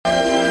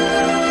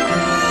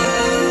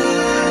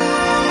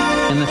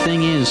And the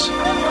thing is,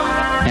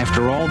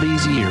 after all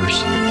these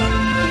years,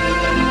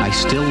 I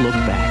still look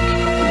back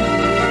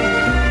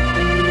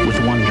with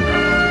wonder.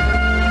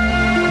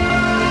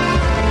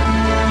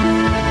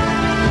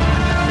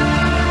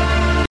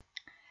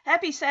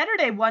 Happy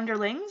Saturday,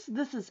 Wonderlings.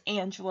 This is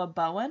Angela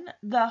Bowen,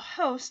 the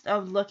host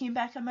of Looking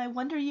Back on My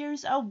Wonder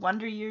Years, a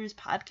Wonder Years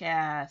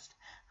podcast.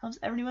 How's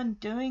everyone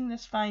doing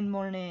this fine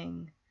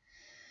morning?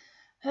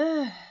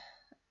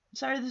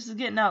 Sorry this is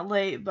getting out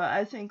late, but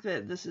I think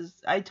that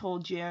I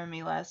told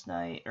Jeremy last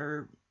night,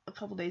 or a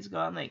couple days ago,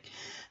 I'm like,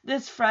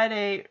 this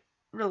Friday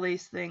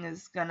release thing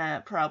is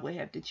gonna probably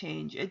have to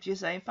change.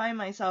 I find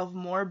myself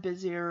more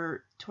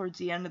busier towards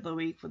the end of the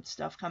week with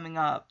stuff coming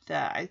up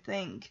that I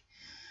think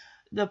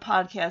the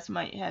podcast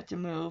might have to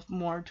move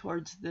more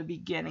towards the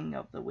beginning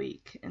of the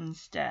week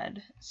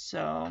instead.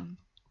 So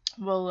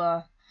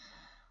we'll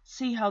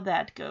see how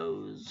that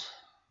goes.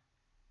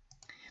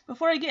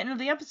 Before I get into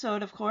the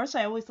episode, of course,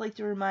 I always like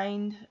to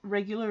remind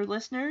regular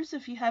listeners,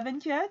 if you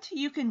haven't yet,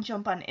 you can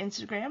jump on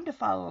Instagram to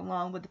follow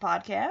along with the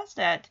podcast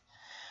at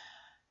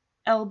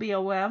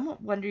LBOM,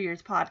 Wonder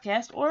Years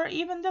Podcast, or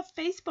even the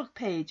Facebook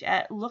page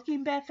at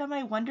Looking Back on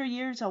My Wonder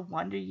Years, a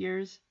Wonder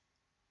Years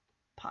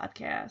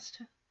Podcast.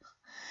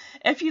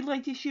 If you'd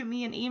like to shoot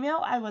me an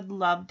email, I would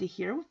love to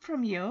hear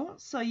from you.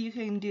 So you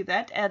can do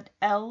that at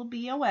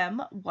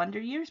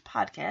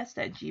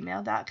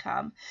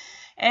lbomwonderyearspodcast@gmail.com.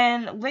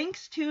 And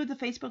links to the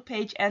Facebook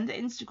page and the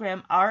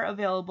Instagram are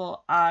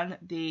available on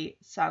the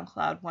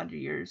SoundCloud Wonder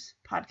Years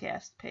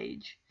podcast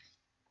page.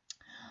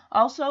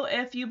 Also,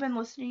 if you've been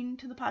listening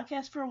to the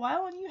podcast for a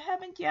while and you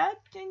haven't yet,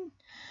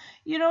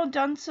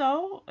 done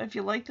so, if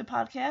you like the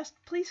podcast,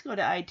 please go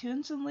to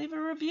iTunes and leave a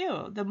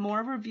review. The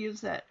more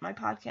reviews that my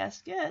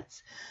podcast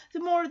gets, the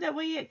more that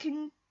way it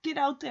can get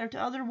out there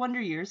to other Wonder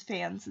Years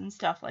fans and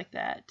stuff like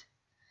that.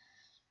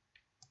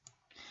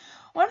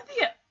 One of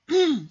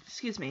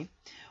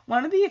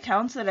the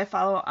accounts that I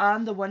follow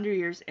on the Wonder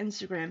Years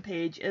Instagram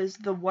page is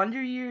the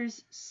Wonder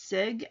Years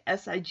SIG,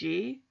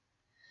 S-I-G.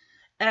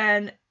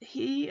 And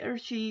he or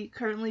she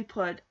currently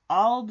put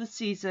all the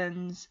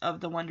seasons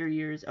of the Wonder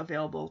Years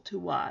available to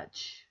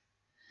watch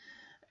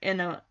in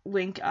a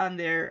link on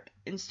their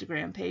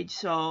Instagram page.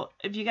 So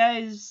if you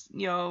guys,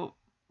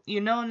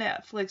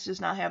 Netflix does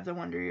not have the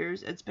Wonder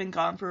Years. It's been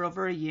gone for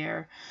over a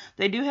year.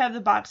 They do have the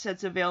box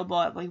sets available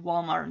at like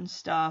Walmart and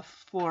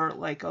stuff for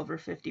like over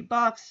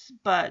 $50.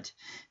 But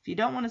if you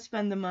don't want to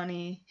spend the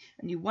money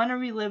and you want to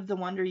relive the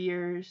Wonder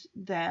Years,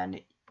 then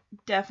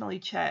definitely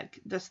check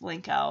this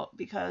link out,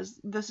 because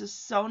this is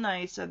so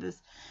nice that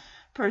this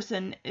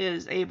person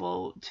is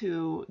able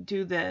to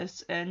do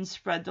this and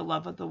spread the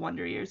love of the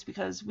Wonder Years,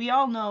 because we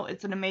all know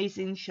it's an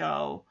amazing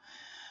show.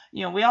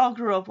 We all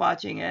grew up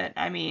watching it.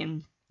 I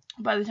mean,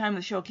 by the time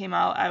the show came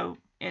out,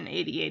 in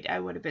 88, I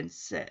would have been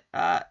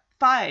 5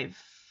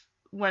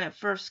 when it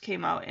first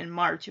came out in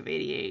March of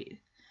 88.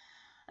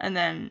 And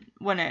then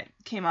when it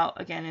came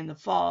out again in the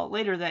fall,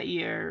 later that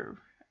year,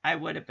 I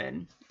would have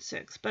been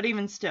 6. But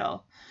even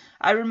still,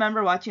 I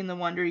remember watching the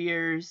Wonder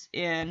Years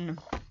in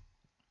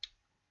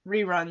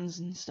reruns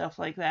and stuff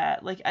like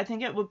that. Like, I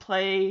think it would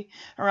play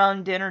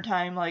around dinner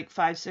time, like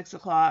 5, 6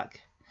 o'clock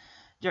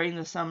during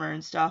the summer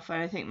and stuff.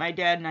 And I think my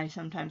dad and I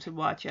sometimes would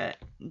watch it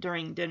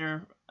during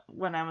dinner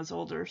when I was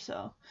older.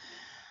 So,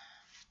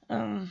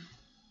 as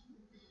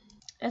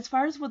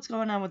far as what's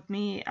going on with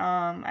me,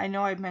 I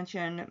know I've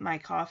mentioned my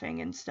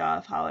coughing and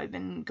stuff, how I've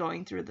been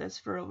going through this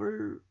for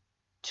over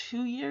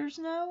 2 years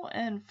now,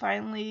 and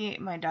finally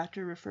my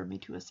doctor referred me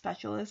to a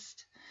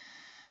specialist.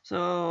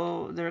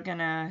 So they're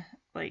gonna,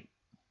 I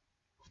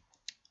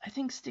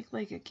think stick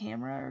like a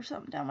camera or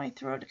something down my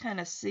throat to kind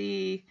of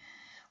see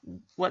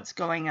what's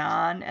going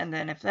on, and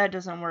then if that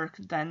doesn't work,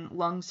 then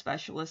lung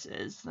specialist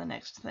is the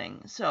next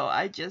thing. So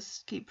I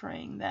just keep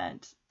praying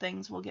that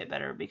things will get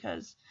better,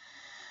 because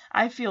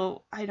I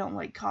feel I don't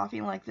like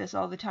coughing like this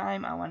all the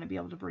time. I want to be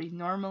able to breathe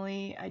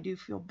normally. I do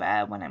feel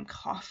bad when I'm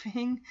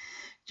coughing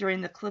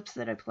during the clips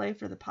that I play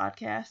for the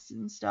podcast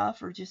and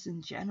stuff, or just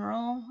in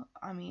general.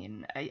 I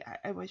mean,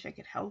 I wish I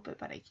could help it,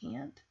 but I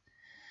can't.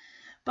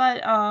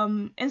 But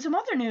in some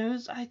other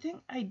news, I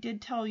think I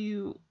did tell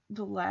you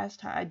the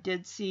last time I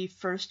did see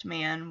First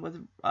Man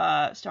with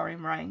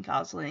starring Ryan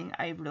Gosling.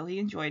 I really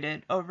enjoyed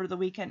it. Over the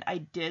weekend, I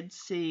did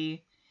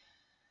see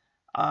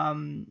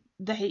The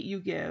Hate U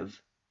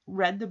Give.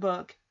 Read the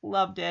book,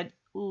 loved it,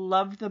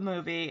 loved the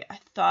movie. I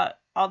thought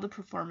all the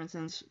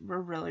performances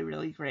were really,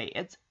 really great.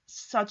 It's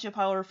such a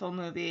powerful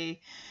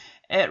movie.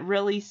 It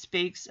really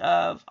speaks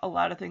of a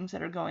lot of things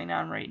that are going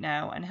on right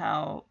now and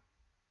how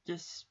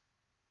just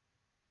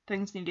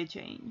things need to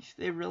change.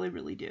 They really,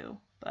 really do.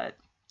 But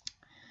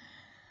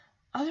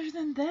other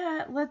than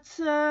that, let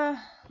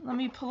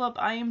me pull up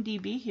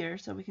IMDb here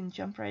so we can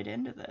jump right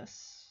into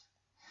this.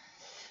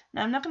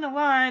 Now, I'm not going to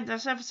lie,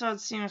 this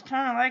episode seems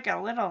kind of like a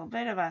little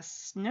bit of a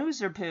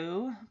snoozer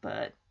poo,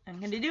 but I'm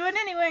going to do it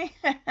anyway.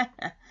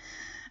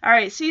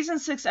 Alright, Season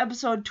 6,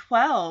 Episode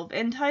 12,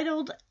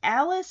 entitled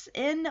Alice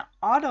in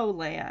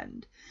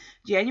Autoland.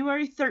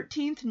 January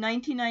 13th,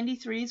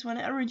 1993 is when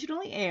it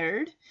originally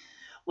aired.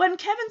 When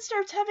Kevin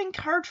starts having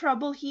car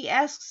trouble, he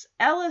asks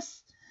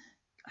Alice,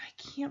 I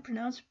can't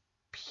pronounce,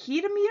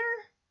 Petermeer,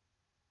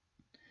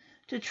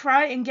 to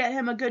try and get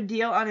him a good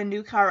deal on a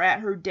new car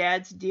at her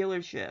dad's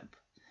dealership.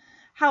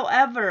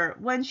 However,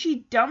 when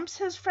she dumps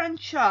his friend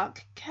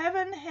Chuck,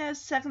 Kevin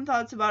has second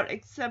thoughts about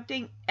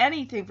accepting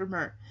anything from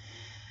her.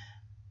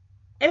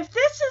 If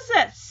this is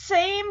that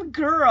same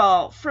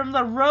girl from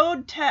the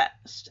road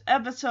test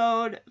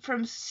episode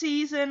from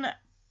season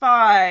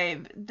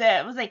 5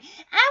 that was like,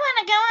 I want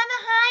to go on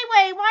the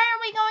highway. Why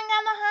are we going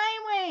on the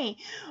highway?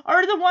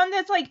 Or the one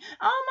that's like,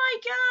 oh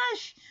my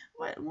gosh,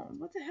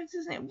 what the heck's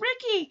his name?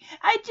 Ricky,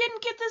 I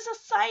didn't get this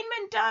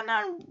assignment done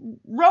on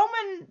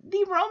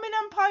the Roman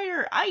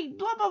Empire. I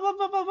blah, blah, blah,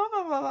 blah, blah, blah,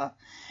 blah, blah.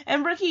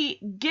 And Ricky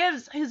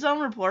gives his own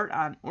report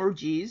on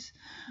orgies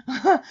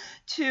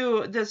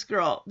to this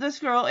girl. This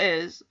girl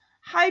is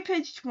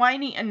high-pitched,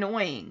 whiny,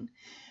 annoying.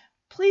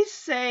 Please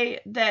say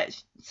that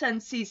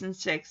since season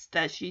 6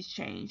 that she's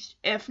changed.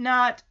 If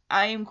not,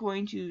 I am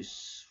going to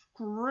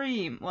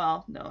scream.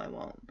 Well, no, I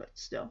won't, but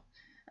still.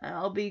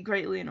 I'll be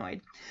greatly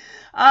annoyed.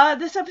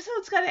 This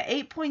episode's got an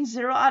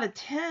 8.0 out of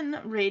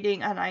 10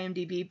 rating on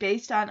IMDb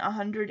based on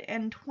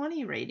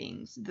 120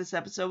 ratings. This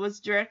episode was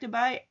directed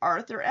by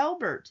Arthur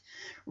Albert.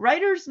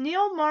 Writers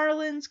Neil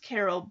Marlins,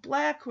 Carol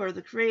Black, who are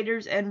the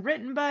creators, and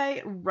written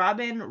by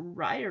Robin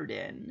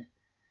Riordan.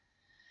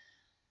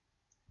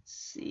 Let's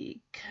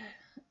see.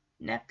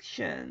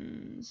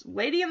 Connections.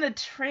 Lady and the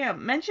Tramp,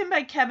 mentioned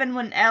by Kevin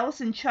when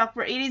Alice and Chuck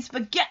were eating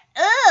spaghetti.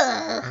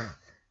 Ugh!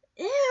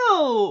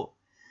 Ew!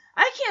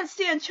 I can't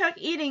stand Chuck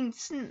eating,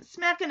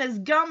 smacking his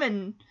gum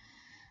and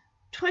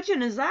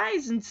twitching his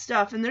eyes and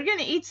stuff, and they're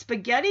gonna eat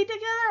spaghetti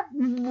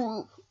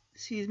together?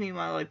 Excuse me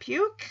while I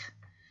puke.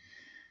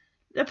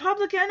 The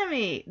Public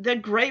Enemy. The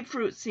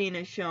grapefruit scene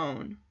is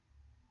shown.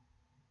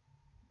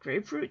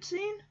 Grapefruit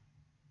scene?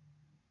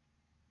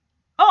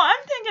 Oh,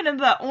 I'm thinking of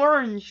the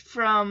orange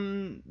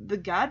from The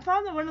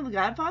Godfather, one of the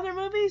Godfather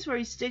movies, where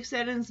he sticks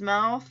that in his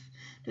mouth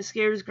to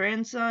scare his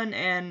grandson,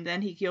 and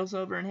then he keels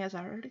over and has a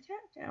heart attack?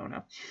 I don't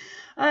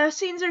know.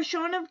 Scenes are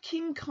shown of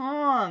King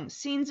Kong.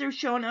 Scenes are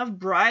shown of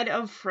Bride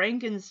of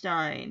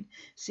Frankenstein.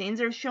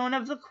 Scenes are shown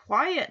of The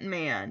Quiet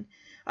Man.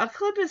 A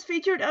clip is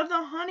featured of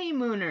The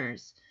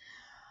Honeymooners.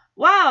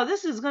 Wow,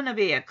 this is going to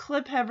be a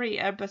clip-heavy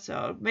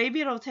episode. Maybe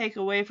it'll take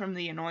away from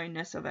the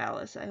annoyingness of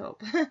Alice, I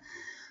hope.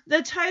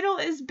 The title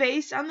is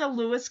based on the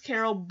Lewis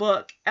Carroll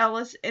book,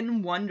 Alice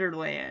in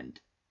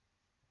Wonderland.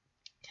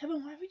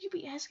 Kevin, why would you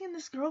be asking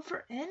this girl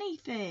for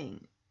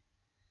anything?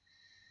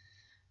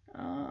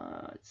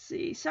 Let's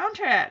see.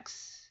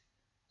 Soundtracks.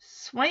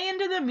 Sway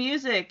into the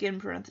Music,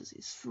 in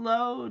parentheses.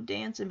 Slow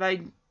Dancing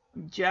by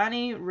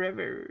Johnny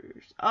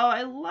Rivers. Oh,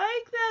 I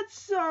like that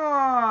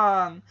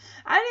song.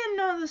 I didn't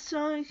know the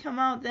song had come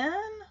out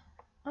then.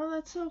 Oh,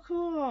 that's so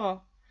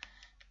cool.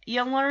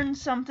 You learn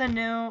something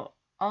new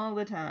all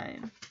the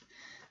time.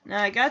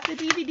 Now, I got the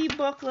DVD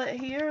booklet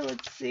here.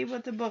 Let's see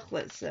what the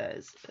booklet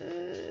says.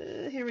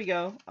 Here we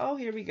go. Oh,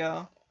 here we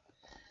go.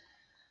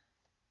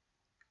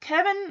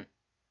 Kevin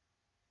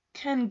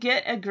can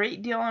get a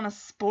great deal on a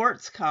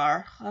sports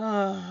car.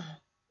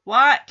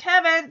 What?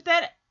 Kevin,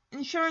 that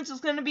insurance is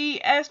going to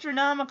be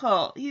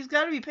astronomical. He's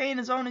got to be paying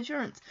his own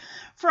insurance.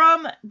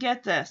 From,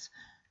 get this,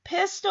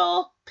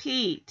 Pistol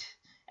Pete.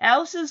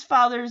 Alice's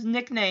father's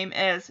nickname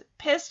is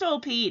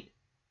Pistol Pete.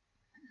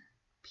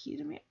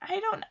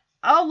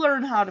 I'll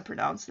learn how to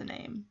pronounce the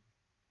name.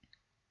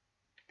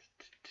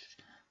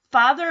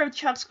 Father of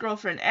Chuck's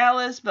girlfriend,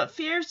 Alice, but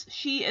fears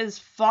she is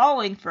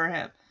falling for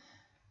him.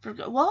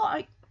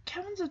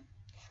 Kevin's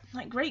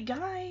a great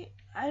guy.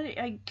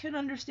 I can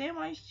understand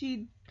why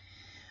she'd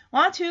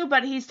want to,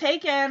 but he's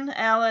taken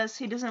Alice.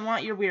 He doesn't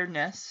want your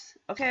weirdness.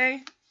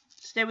 Okay?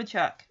 Stay with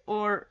Chuck.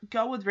 Or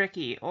go with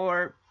Ricky.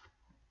 Or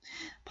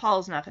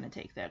Paul's not going to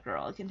take that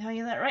girl. I can tell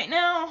you that right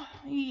now.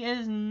 He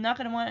is not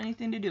going to want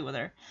anything to do with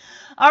her.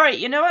 Alright,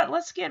 you know what?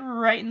 Let's get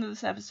right into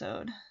this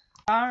episode.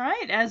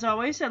 Alright, as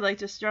always, I'd like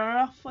to start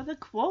off with a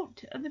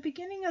quote at the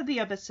beginning of the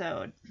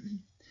episode.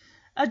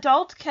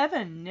 Adult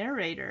Kevin,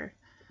 narrator.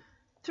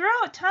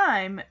 Throughout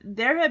time,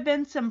 there have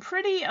been some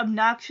pretty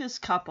obnoxious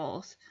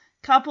couples.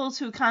 Couples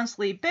who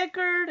constantly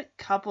bickered,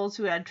 couples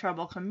who had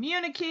trouble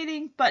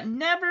communicating, but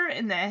never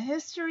in the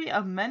history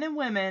of men and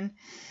women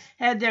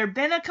had there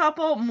been a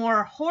couple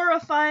more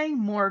horrifying,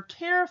 more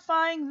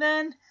terrifying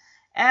than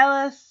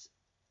Alice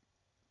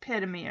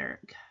Petermeer.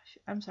 Gosh,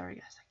 I'm sorry,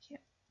 guys, I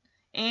can't.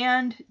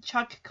 And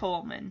Chuck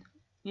Coleman.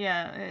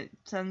 Yeah, it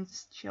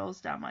sends chills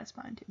down my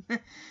spine, too.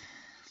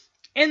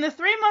 In the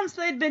 3 months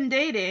they'd been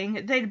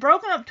dating, they'd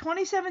broken up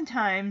 27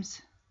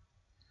 times.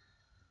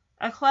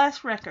 A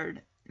class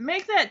record.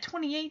 Make that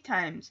 28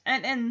 times.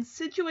 And in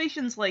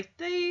situations like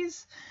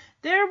these,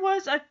 there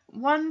was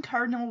one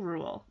cardinal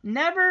rule.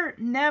 Never,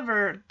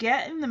 never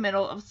get in the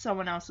middle of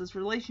someone else's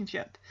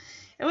relationship.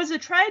 It was a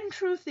tried and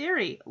true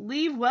theory.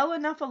 Leave well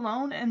enough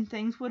alone and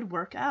things would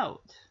work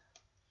out.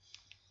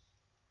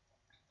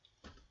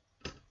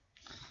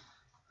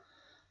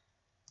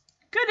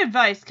 Good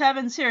advice,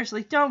 Kevin.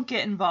 Seriously, don't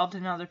get involved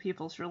in other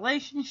people's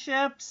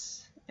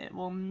relationships. It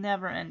will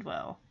never end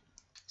well.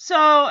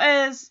 So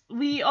as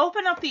we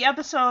open up the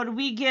episode,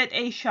 we get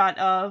a shot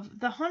of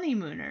the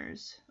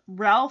honeymooners.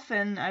 Ralph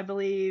and, I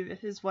believe,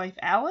 his wife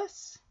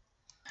Alice.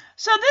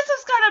 So this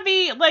is gonna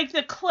be like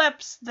the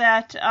clips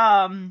that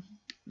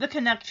the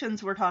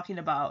connections we're talking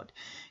about.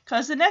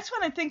 Because the next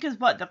one I think is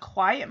what, The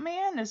Quiet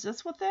Man? Is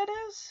this what that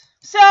is?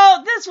 So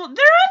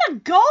they're on a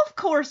golf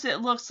course,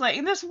 it looks like,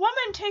 and this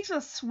woman takes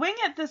a swing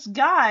at this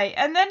guy,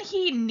 and then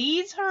he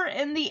knees her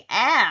in the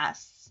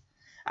ass.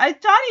 I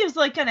thought he was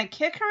like gonna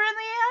kick her in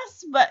the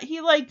ass, but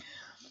he like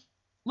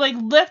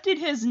lifted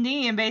his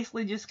knee and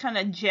basically just kind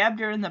of jabbed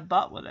her in the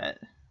butt with it.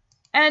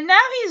 And now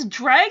he's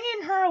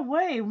dragging her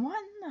away. What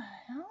in the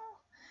hell?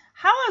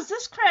 How is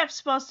this crap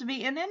supposed to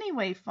be in any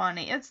way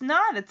funny? It's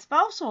not. It's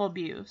spousal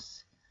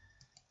abuse.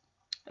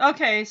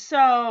 Okay,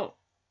 so...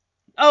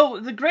 Oh,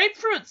 the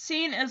grapefruit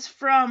scene is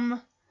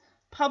from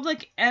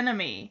Public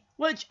Enemy,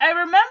 which I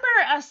remember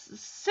a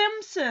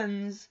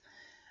Simpsons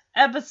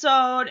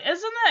episode.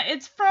 Isn't it?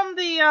 It's from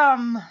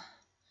the,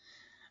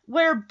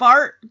 where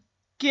Bart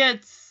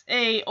gets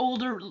a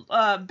older,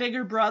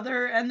 bigger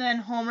brother, and then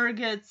Homer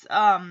gets,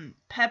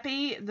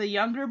 Peppy, the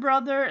younger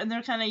brother, and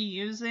they're kind of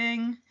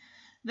using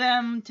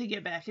them to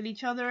get back at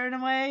each other in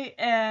a way,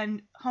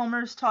 and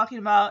Homer's talking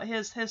about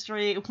his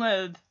history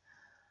with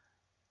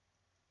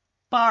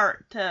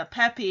Bart to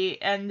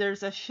Peppy, and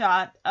there's a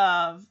shot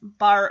of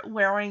Bart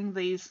wearing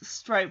these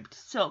striped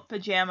silk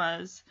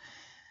pajamas,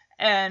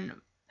 and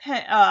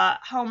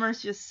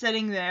Homer's just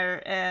sitting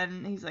there,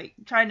 and he's like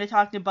trying to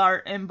talk to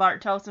Bart, and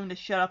Bart tells him to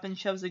shut up and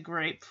shoves a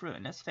grapefruit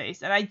in his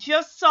face. And I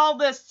just saw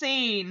this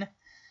scene.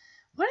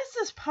 What is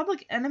this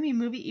Public Enemy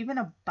movie even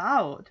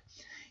about?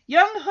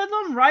 Young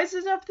hoodlum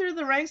rises up through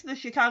the ranks of the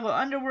Chicago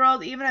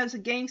underworld, even as a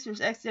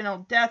gangster's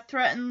accidental death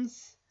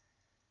threatens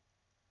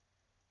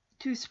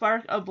to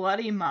spark a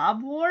bloody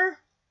mob war?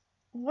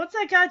 What's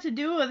that got to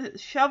do with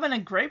shoving a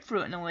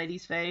grapefruit in a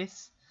lady's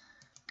face?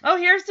 Oh,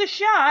 here's the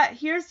shot.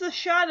 Here's the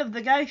shot of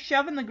the guy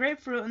shoving the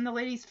grapefruit in the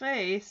lady's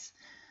face.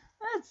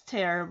 That's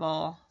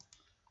terrible.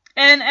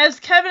 And as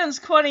Kevin is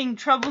quoting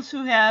troubles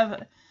who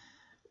have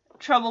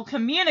trouble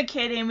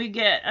communicating, we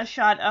get a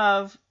shot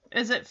of,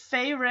 is it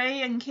Fay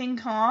Wray and King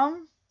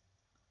Kong?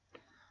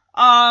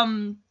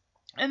 And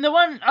the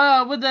one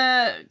with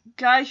the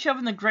guy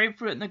shoving the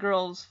grapefruit in the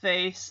girl's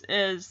face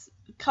is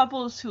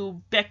couples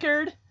who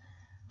bickered.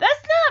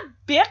 That's not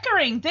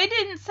bickering. They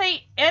didn't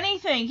say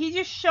anything. He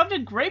just shoved a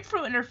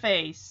grapefruit in her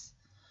face.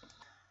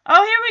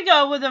 Oh, here we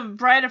go with the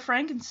Bride of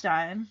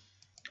Frankenstein.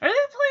 Are they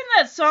playing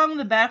that song in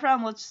the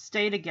background, Let's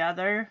Stay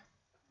Together?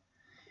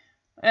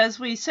 As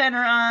we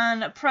center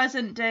on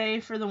present day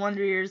for the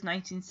Wonder Years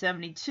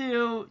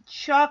 1972,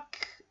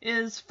 Chuck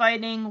is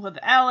fighting with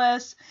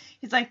Alice.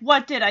 He's like,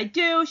 what did I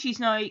do? She's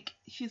like,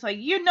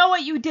 you know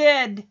what you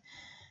did.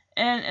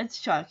 And it's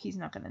Chuck. He's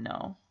not going to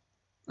know.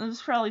 It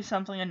was probably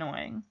something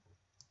annoying.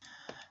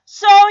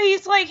 So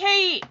he's like,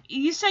 hey,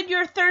 you said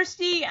you're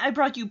thirsty. I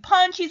brought you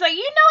punch. He's like, you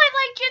know I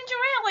like ginger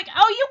ale. Like,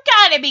 oh, you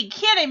gotta be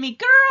kidding me,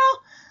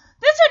 girl.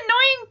 This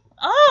annoying...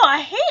 Oh,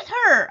 I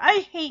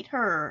hate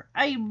her.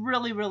 I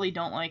really, really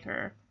don't like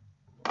her.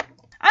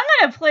 I'm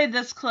gonna play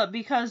this clip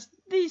because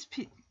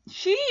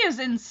she is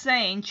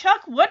insane.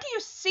 Chuck, what do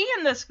you see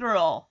in this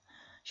girl?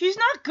 She's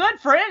not good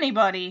for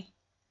anybody.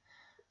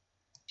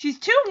 She's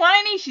too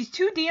whiny. She's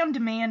too damn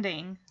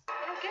demanding.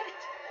 I don't get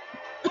it.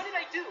 What did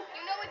I do?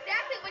 You know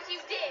exactly what you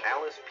did.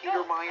 Alice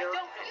Petermeyer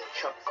and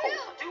Chuck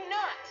Coleman. Do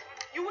not.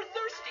 You were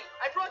thirsty.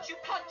 I brought you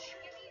punch.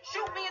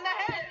 Shoot me in the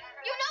head.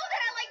 You know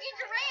that I like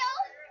ginger ale.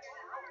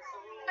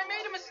 I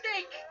made a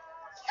mistake.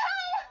 So,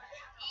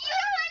 you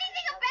don't know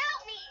anything about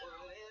me.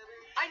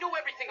 I know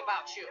everything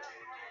about you.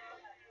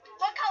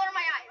 What color are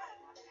my eyes?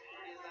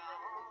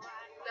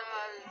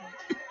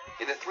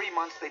 In the 3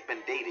 months they've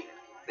been dating,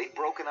 they've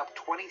broken up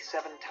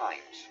 27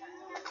 times.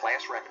 A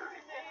class record.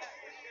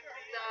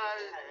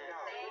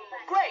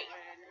 Gray.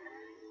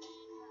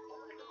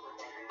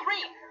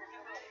 Green.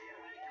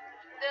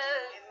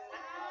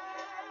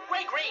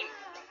 Gray, green.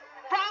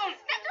 Brown.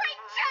 That's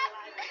right, Chuck.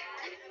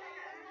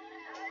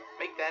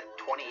 Make that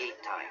 28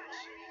 times.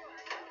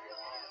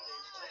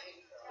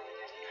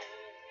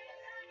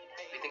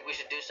 You think we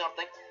should do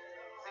something?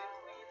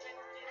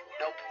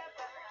 Nope.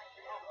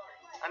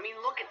 I mean,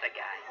 look at the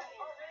guy.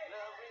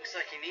 Looks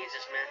like he needs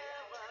us, man.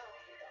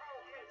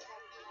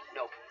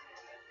 Nope.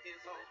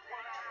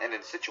 And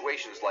in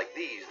situations like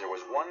these, there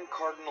was one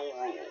cardinal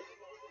rule.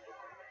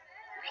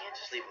 We can't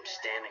just leave him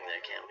standing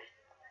there, can we?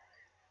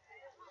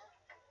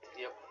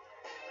 Yep.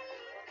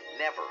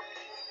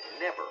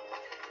 Never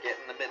get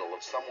in the middle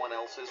of someone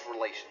else's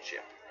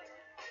relationship.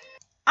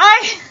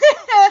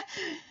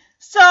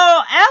 So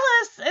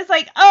Alice is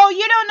like, oh,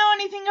 you don't know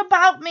anything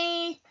about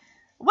me.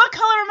 What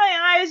color are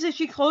my eyes? As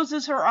she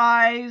closes her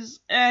eyes,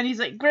 and he's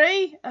like,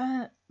 gray,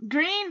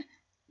 green,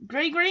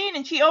 gray, green,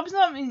 and she opens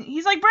them, and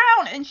he's like,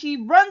 brown, and she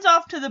runs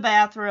off to the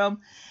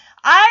bathroom.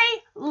 I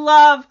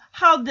love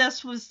how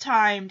this was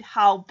timed,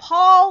 how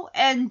Paul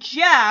and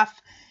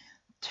Jeff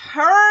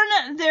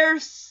turn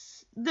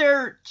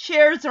their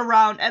chairs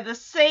around at the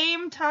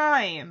same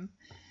time.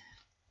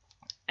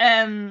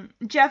 And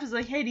Jeff is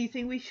like, hey, do you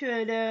think we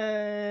should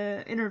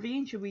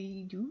intervene? Should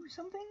we do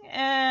something?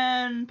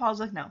 And Paul's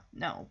like, no,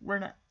 we're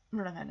not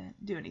gonna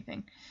do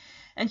anything.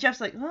 And Jeff's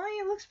like, well,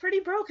 he looks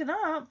pretty broken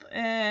up.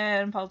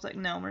 And Paul's like,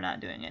 no, we're not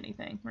doing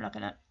anything. We're not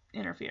gonna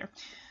interfere.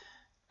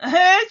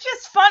 It's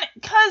just funny,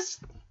 because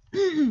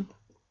I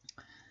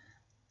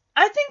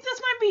think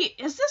this might be,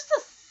 is this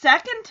the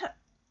second,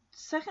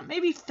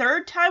 maybe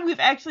third time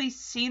we've actually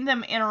seen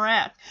them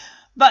interact?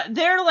 But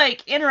they're,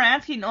 like,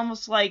 interacting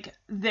almost like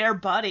they're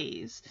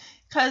buddies.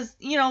 Because,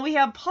 you know, we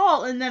have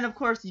Paul and then, of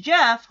course,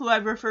 Jeff, who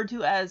I've referred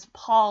to as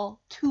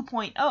Paul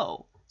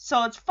 2.0.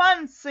 So it's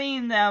fun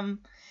seeing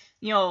them,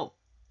 you know,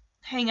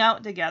 hang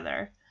out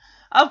together.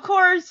 Of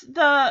course,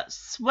 the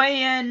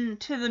swaying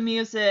to the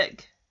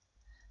music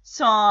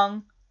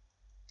song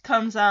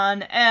comes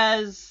on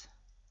as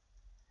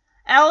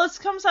Alice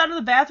comes out of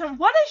the bathroom.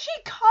 What does she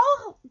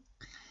call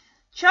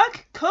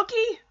Chuck?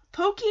 Cookie?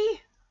 Pookie?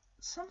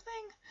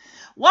 Something?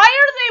 Why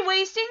are they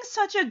wasting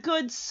such a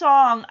good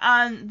song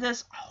on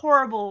this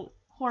horrible,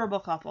 horrible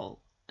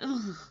couple?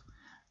 Ugh.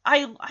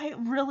 I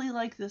really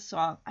like this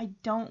song. I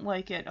don't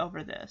like it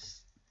over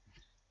this.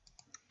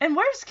 And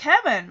where's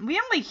Kevin? We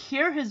only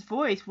hear his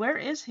voice. Where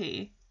is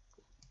he?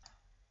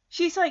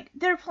 She's like,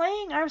 they're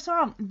playing our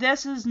song.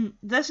 This is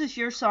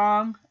your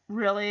song?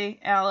 Really,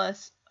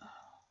 Alice? Oh,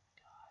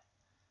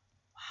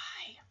 God.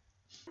 Why?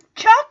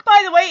 Chuck,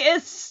 by the way,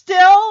 is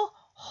still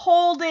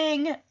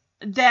holding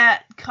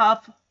that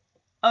cup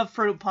of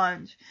fruit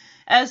punch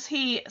as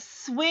he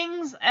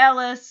swings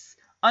Alice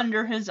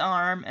under his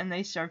arm and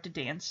they start to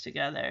dance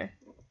together.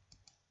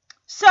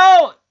 So,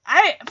 for a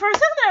second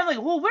there, I'm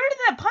like, well, where did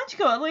that punch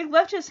go? It, like,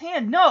 left his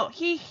hand. No,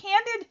 he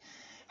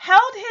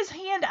held his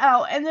hand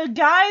out, and the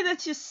guy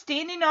that's just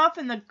standing off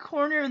in the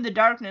corner in the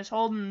darkness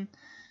holding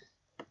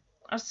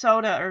a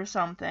soda or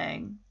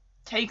something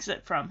takes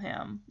it from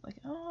him. Like,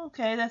 oh,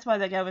 okay, that's why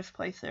that guy was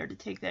placed there, to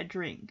take that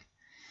drink.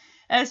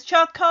 As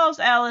Chuck calls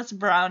Alice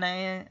brown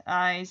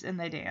eyes, and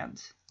they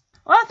dance.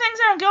 Well, things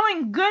aren't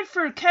going good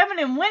for Kevin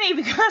and Winnie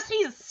because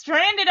he's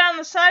stranded on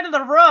the side of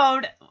the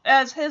road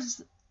as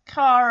his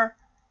car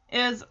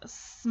is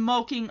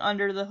smoking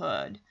under the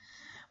hood.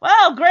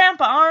 Well,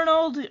 Grandpa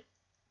Arnold,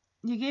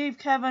 you gave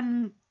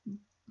Kevin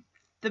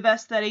the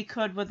best that he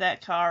could with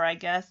that car, I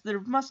guess. There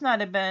must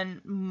not have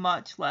been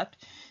much left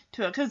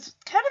to it, because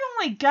Kevin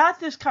only got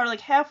this car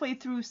like halfway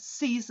through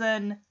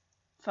season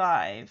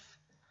 5.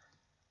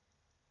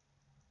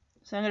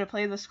 So I'm going to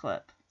play this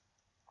clip.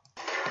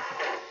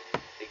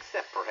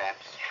 Except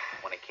perhaps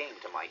when it came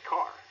to my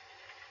car.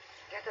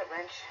 Get the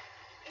wrench.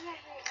 Yeah,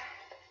 here you go.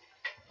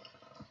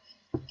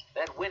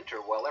 That winter,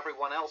 while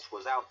everyone else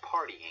was out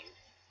partying,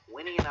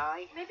 Winnie and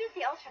I Maybe it's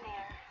the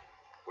alternator.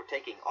 were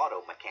taking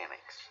auto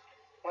mechanics.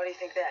 Why do you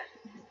think that?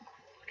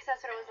 Because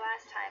that's what it was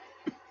last time.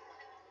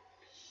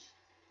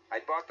 I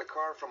bought the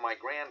car from my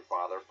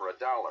grandfather for $1,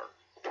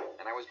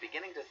 and I was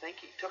beginning to think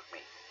he took me.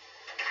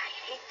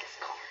 I hate this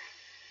car.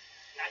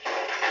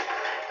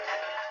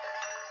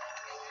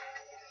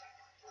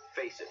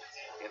 Face it,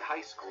 in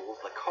high school,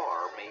 the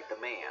car made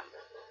the man,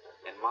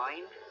 and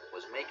mine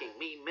was making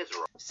me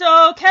miserable.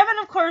 So Kevin,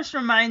 of course,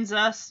 reminds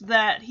us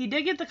that he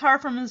did get the car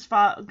from his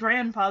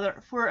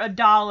grandfather for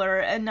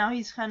 $1, and now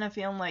he's kind of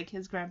feeling like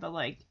his grandpa,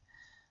 like,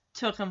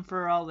 took him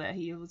for all that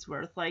he was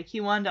worth. Like,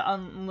 he wanted to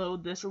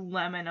unload this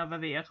lemon of a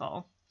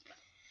vehicle.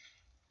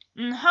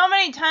 And how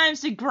many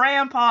times did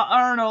Grandpa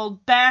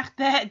Arnold back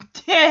that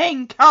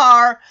dang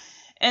car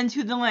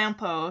into the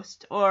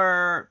lamppost,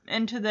 or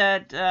into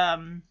that,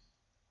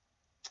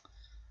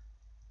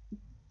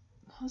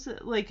 was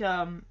it like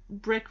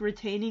brick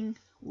retaining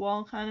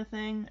wall kind of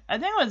thing? I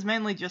think it was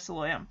mainly just a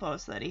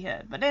lamppost that he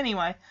hit. But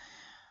anyway,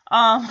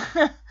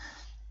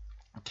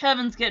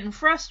 Kevin's getting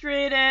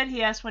frustrated.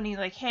 He asks Winnie,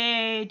 like,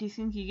 hey, do you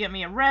think you get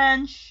me a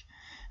wrench?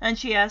 And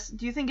she asks,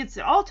 do you think it's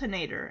the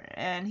alternator?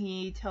 And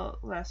he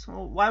asks,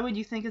 well, why would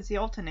you think it's the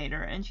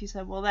alternator? And she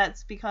said, well,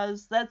 that's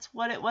because that's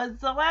what it was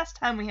the last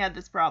time we had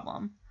this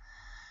problem.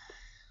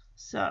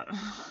 So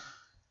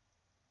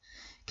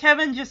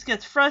Kevin just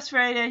gets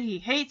frustrated. He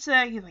hates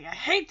it. He's like, I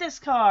hate this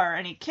car.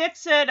 And he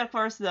kicks it. Of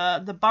course,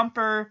 the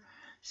bumper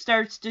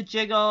starts to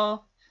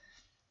jiggle.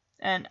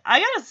 And I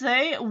gotta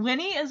say,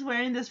 Winnie is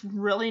wearing this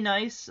really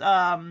nice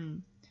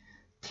tan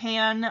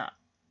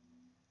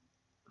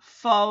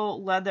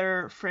faux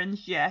leather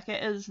fringe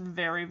jacket. It is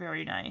very,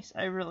 very nice.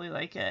 I really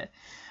like it.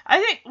 I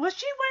think, was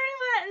she wearing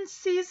that in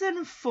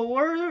season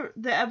 4,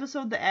 the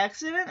episode The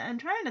Accident? I'm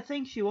trying to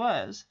think she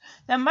was.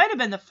 That might have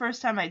been the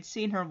first time I'd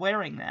seen her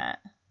wearing that.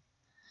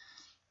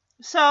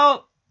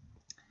 So,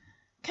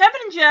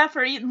 Kevin and Jeff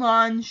are eating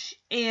lunch,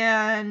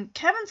 and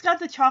Kevin's got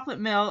the chocolate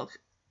milk.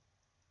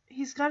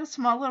 He's got a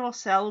small little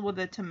salad with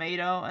a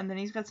tomato, and then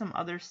he's got some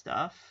other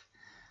stuff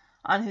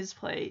on his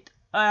plate.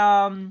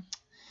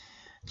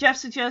 Jeff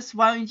suggests,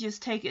 why don't you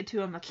just take it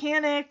to a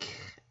mechanic?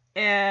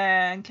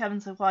 And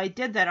Kevin's like, well, I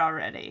did that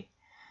already.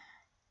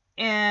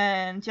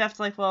 And Jeff's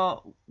like,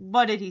 well,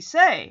 what did he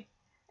say?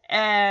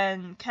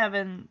 And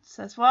Kevin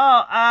says,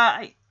 well,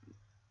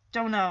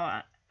 don't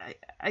know.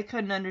 I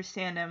couldn't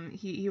understand him.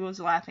 He was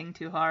laughing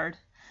too hard.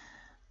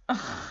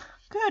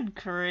 Good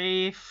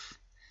grief.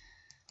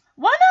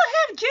 Why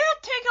not have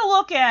Jack take a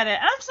look at it?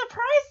 I'm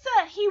surprised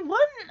that he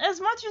wouldn't,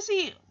 as much as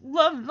he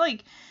loved,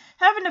 like,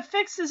 having to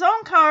fix his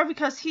own car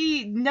because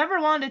he never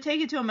wanted to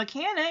take it to a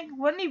mechanic.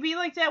 Wouldn't he be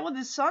like that with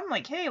his son?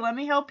 Like, hey, let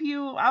me help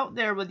you out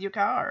there with your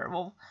car.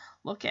 Well,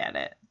 look at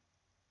it.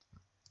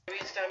 Maybe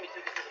it's time you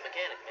took it to the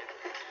mechanic, man.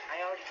 I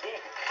already did.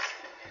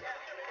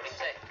 What do you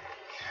say?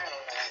 I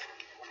don't know.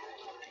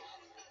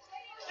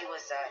 He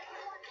was,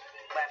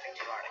 laughing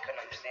too hard. I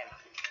couldn't understand him.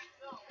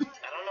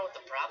 I don't know what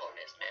the problem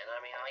is, man. I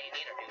mean, all you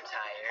need are new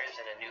tires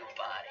and a new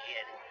body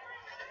and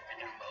a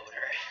new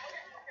motor.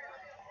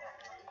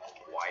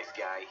 Wise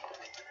guy.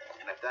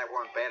 And if that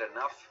weren't bad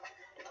enough,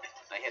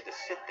 I had to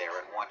sit there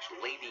and watch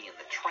Lady and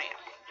the Tramp.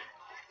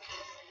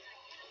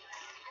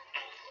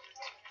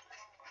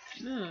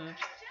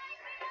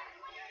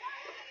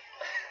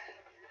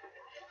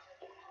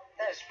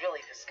 That is really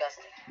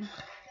disgusting. You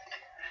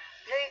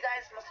know, you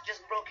guys must have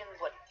just broken,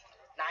 what,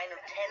 9 or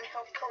 10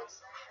 health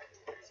codes?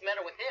 What's the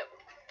matter with him?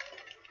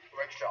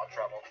 Rickshaw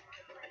trouble.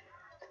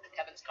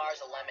 Kevin's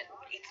car's a lemon.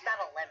 It's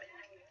not a lemon.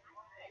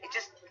 It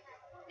just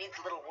needs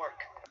a little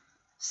work.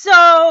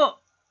 So,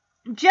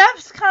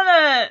 Jeff's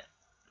kind of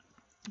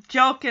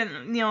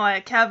joking,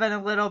 at Kevin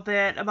a little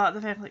bit about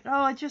the fact, like,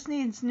 oh, it just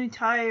needs new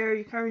tire,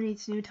 your car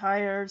needs new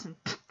tires, and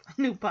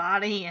a new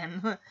body,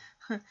 and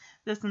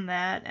this and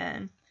that,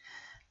 and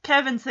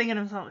Kevin's thinking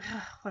to himself,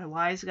 what a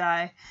wise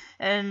guy,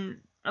 and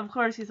of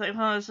course he's like,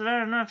 well, it's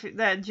fair enough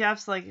that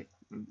Jeff's, like,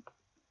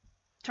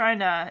 trying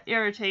to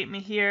irritate me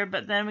here,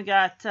 but then we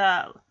got,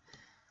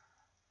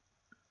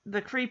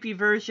 the creepy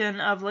version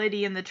of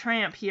Lady and the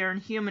Tramp here in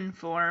human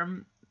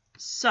form,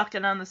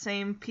 sucking on the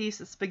same piece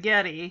of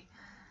spaghetti.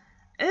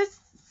 It's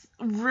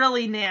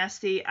really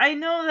nasty. I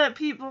know that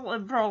people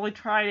have probably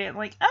tried it,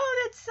 like,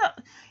 oh, that's so...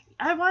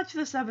 I watched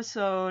this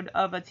episode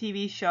of a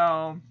TV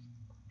show,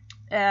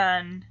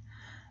 and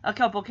a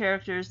couple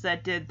characters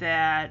that did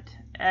that,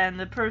 and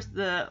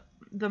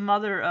the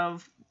mother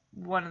of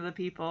one of the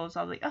people was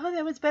all like, oh,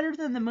 that was better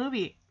than the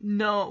movie.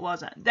 No, it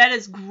wasn't. That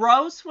is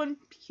gross when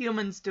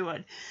humans do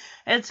it.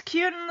 It's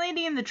cute in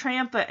Lady and the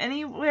Tramp, but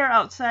anywhere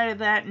outside of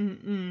that,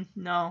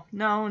 no,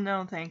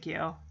 thank you.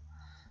 I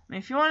mean,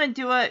 if you want to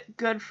do it,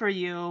 good for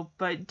you,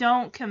 but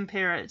don't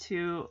compare it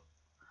to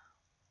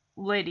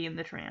Lady and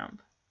the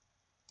Tramp.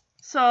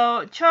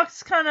 So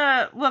Chuck's kind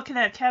of looking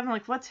at Kevin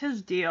like, what's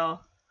his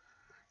deal?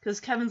 Because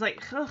Kevin's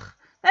like, ugh,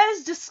 that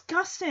is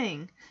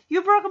disgusting.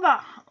 You broke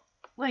about,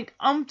 like,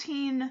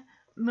 umpteen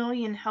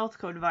million health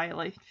code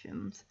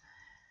violations.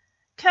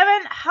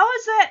 Kevin, how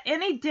is that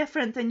any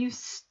different than you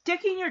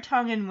sticking your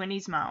tongue in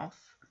Winnie's mouth?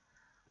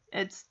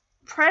 It's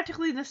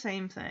practically the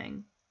same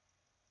thing.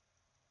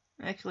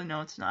 Actually, no,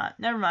 it's not.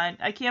 Never mind.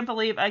 I can't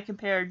believe I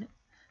compared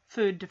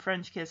food to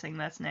French kissing.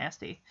 That's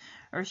nasty.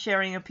 Or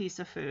sharing a piece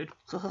of food.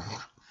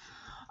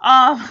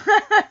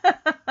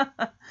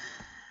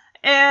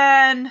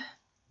 And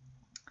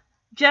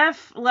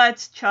Jeff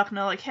lets Chuck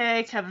know, like,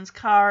 hey, Kevin's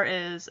car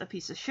is a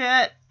piece of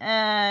shit.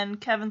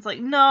 And Kevin's like,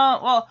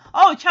 no,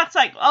 Chuck's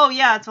like, oh,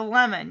 yeah, it's a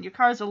lemon. Your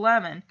car's a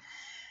lemon.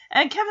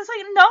 And Kevin's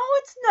like, no,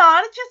 it's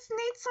not. It just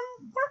needs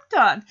some work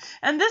done.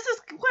 And this is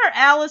where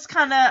Alice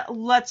kind of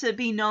lets it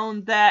be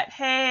known that,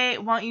 hey,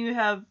 why don't you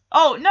have...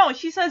 Oh, no,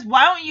 she says,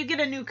 why don't you get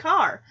a new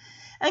car?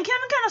 And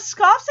Kevin kind of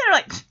scoffs at her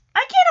like, I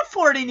can't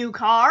afford a new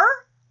car.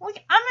 I'm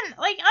in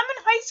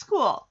high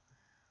school.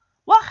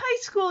 What high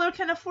schooler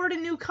can afford a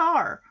new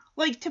car?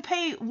 Like, to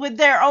pay with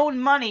their own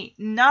money,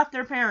 not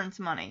their parents'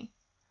 money.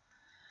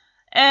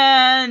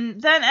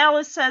 And then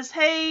Alice says,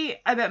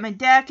 hey, I bet my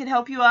dad can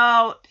help you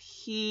out.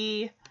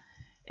 He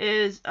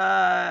is,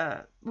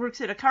 works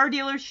at a car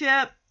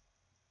dealership,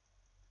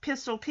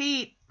 Pistol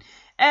Pete,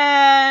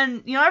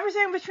 and,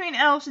 everything between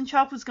Alice and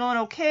Chuck was going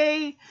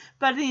okay,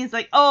 but then he's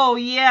like, oh,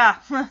 yeah,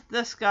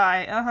 this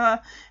guy,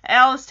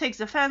 Alice takes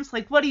offense,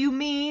 like, what do you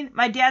mean?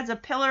 My dad's a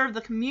pillar of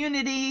the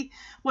community.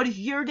 What does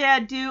your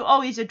dad do?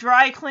 Oh, he's a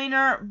dry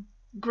cleaner.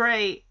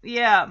 Great.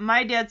 Yeah,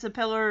 my dad's a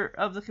pillar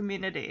of the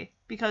community,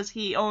 because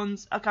he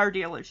owns a car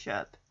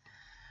dealership.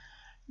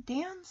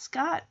 Dan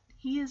Scott,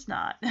 he is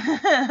not.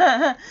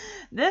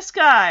 This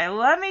guy,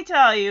 let me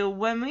tell you,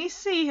 when we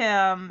see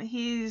him,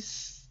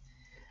 he's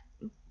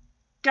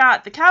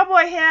got the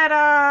cowboy hat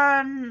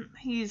on,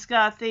 he's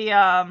got the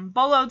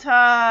bolo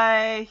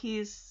tie,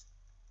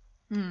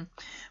 But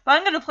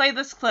I'm going to play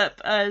this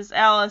clip as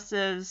Alice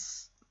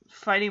is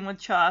fighting with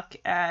Chuck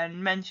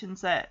and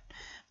mentions that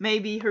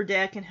maybe her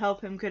dad can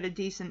help him get a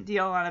decent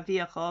deal on a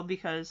vehicle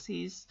because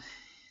he's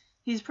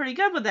pretty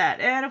good with that.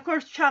 And of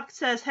course Chuck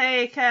says,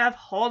 hey Kev,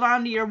 hold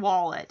on to your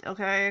wallet,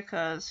 okay?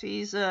 Because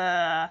he's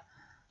kind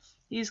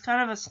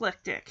of a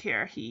slick dick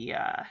here.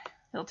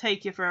 He'll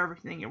take you for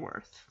everything you're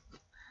worth.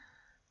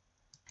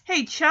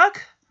 Hey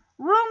Chuck,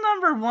 rule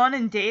number 1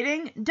 in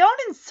dating,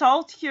 don't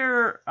insult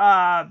your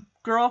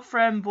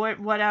girlfriend, boy,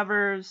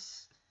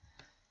 whatever's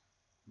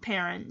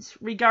parents,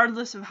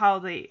 regardless of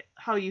how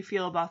you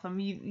feel about them.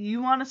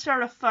 You want to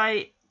start a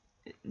fight,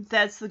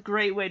 that's the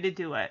great way to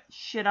do it.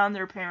 Shit on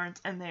their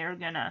parents and they are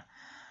gonna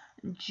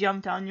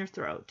jump down your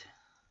throat.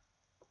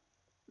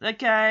 That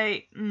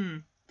guy,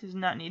 does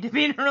not need to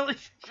be in a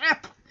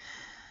relationship.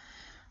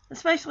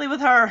 Especially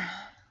with her.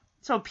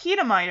 So,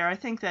 Petermeyer, I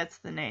think that's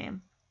the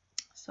name.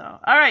 So,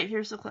 alright,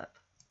 here's the clip.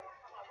 Well,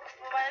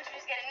 why don't you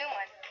just get a new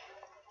one?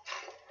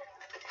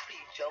 Are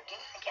you joking?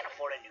 I can't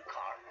afford a new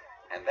car.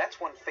 And that's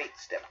when fate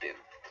stepped in.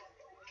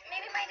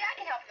 Maybe my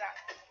dad can help you out.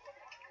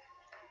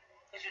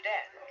 Who's your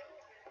dad?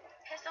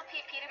 Pistol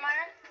Pete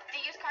Petermeyer,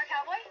 the used car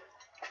cowboy?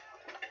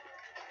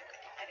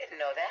 I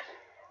didn't know that.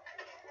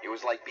 It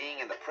was like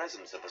being in the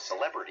presence of a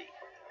celebrity.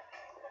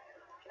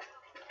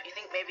 You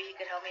think maybe he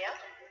could help me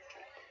out?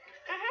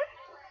 Mm-hmm.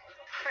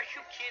 Are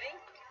you kidding?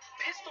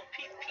 Pistol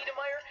Pete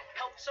Petermeyer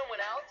helped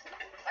someone out?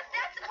 What's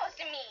that supposed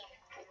to mean?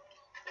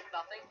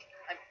 Nothing.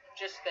 I'm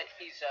just that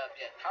he's a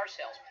car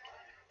salesman.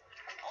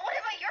 What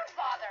about your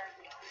father?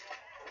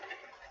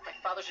 My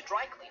father's a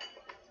dry cleaner.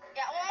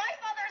 Yeah, well, my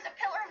father is a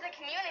pillar of the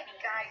community,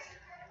 guys.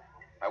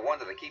 I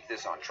wanted to keep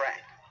this on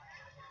track.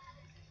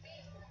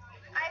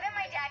 I bet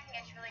my dad can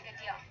get you a really good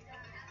deal.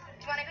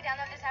 Do you want to go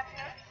down there this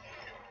afternoon?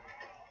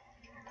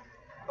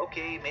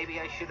 Okay,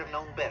 maybe I should have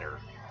known better.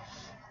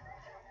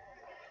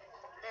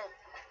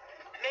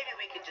 Maybe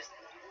we could just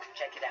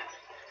check it out.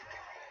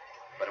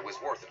 But it was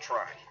worth a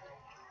try.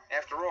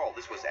 After all,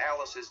 this was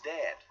Alice's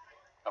dad,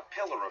 a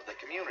pillar of the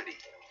community.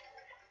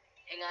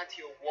 Hang on to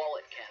your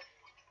wallet, Ken.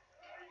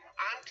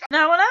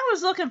 Now, when I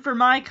was looking for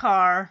my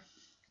car,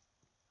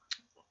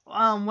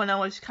 when I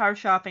was car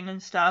shopping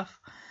and stuff,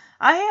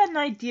 I had an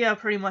idea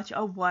pretty much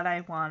of what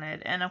I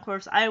wanted. And of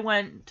course, I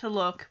went to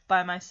look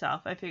by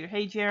myself. I figured,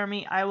 hey,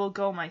 Jeremy, I will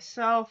go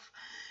myself.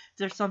 If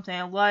there's something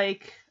I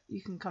like,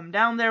 you can come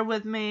down there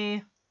with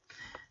me.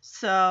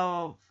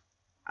 So,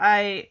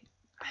 I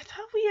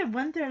thought we had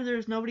went there. There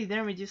was nobody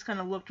there. We just kind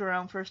of looked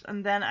around first.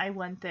 And then I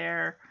went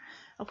there.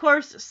 Of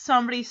course,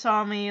 somebody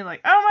saw me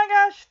like, oh my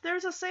gosh,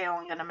 there's a sale.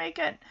 I'm going to make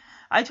it.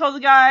 I told the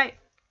guy,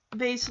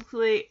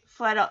 basically,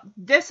 flat out,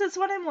 this is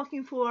what I'm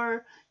looking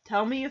for.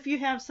 Tell me if you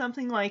have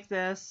something like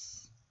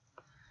this.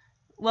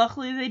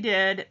 Luckily, they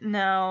did.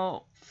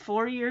 Now,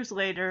 4 years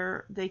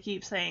later, they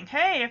keep saying,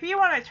 hey, if you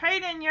want to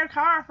trade in your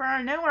car for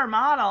a newer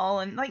model.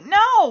 And like,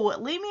 no,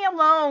 leave me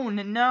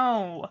alone.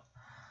 No.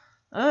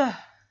 Ugh.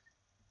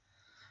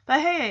 But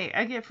hey,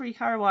 I get free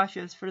car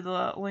washes for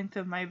the length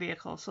of my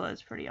vehicle, so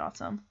that's pretty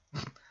awesome.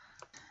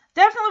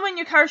 Definitely when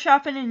you're car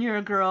shopping and you're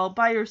a girl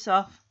by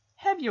yourself,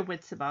 have your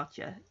wits about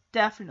you.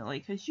 Definitely,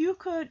 because you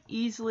could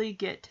easily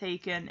get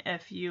taken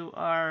if you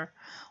are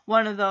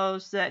one of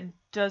those that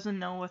doesn't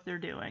know what they're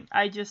doing.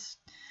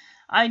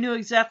 I knew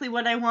exactly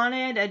what I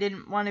wanted. I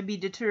didn't want to be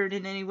deterred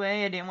in any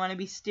way. I didn't want to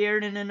be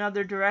steered in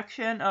another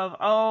direction of,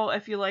 oh,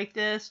 if you like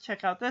this,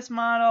 check out this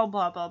model,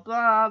 blah, blah,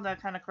 blah,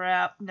 that kind of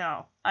crap.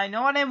 No. I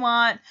know what I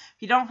want.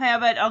 If you don't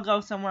have it, I'll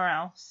go somewhere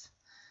else.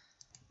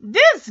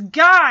 This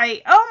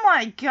guy, oh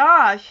my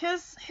gosh, the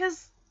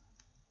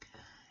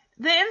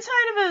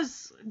inside of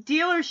his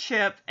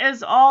dealership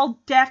is all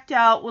decked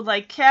out with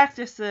like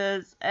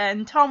cactuses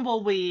and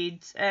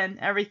tumbleweeds and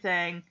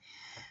everything.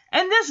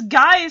 And this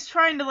guy is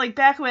trying to like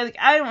back away, like,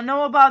 I don't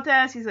know about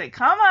this. He's like,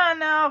 come on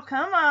now,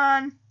 come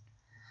on.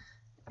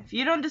 If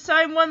you don't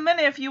decide 1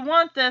 minute if you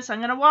want this, I'm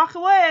gonna walk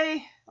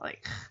away.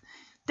 Like,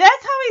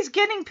 that's how he's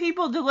getting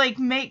people to like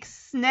make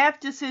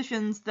snap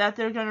decisions that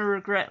they're gonna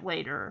regret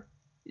later.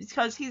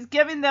 Because he's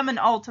giving them an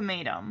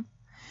ultimatum.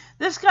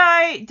 This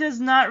guy does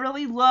not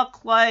really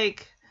look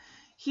like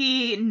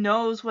he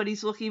knows what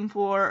he's looking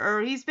for,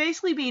 or he's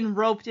basically being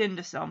roped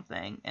into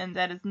something. And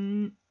that is,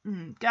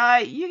 guy,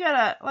 you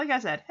gotta, like I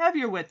said, have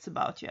your wits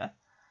about you.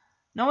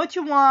 Know what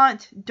you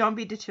want, don't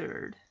be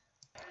deterred.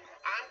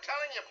 I'm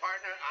telling you,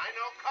 partner, I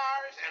know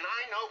cars and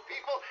I know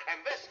people,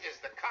 and this is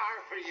the car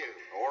for you.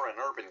 Or an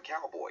urban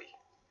cowboy.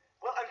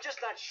 Well, I'm just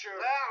not sure.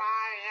 Well,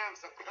 I am,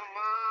 so come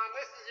on,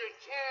 this is your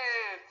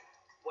chance.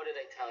 What did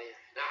I tell you?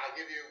 Now, I'll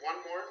give you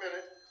 1 more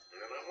minute,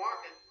 and then I'm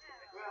walking.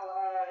 Well,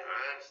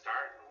 I'm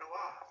starting to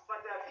walk.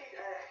 but Pete,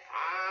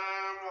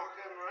 I'm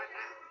walking right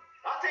now.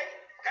 I'll take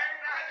it.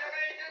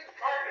 Congratulations,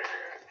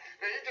 partner.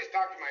 Now, you just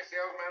talk to my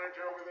sales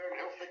manager over there, and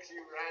he'll fix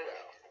you right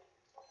up.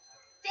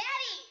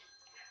 Daddy!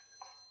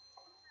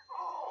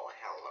 Oh,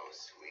 hello,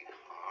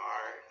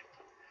 sweetheart.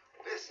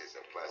 This is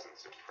a pleasant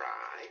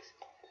surprise.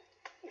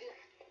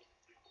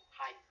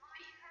 hi,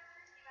 Pete.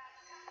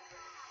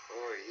 Who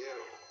are you?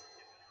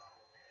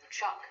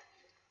 Chuck.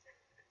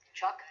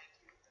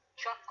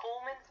 Chuck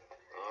Coleman.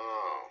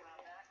 Oh,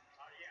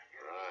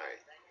 right.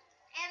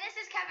 And this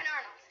is Kevin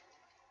Arnold.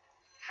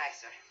 Hi,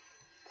 sir.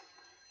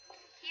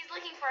 He's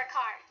looking for a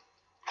car.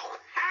 Oh,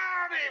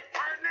 howdy,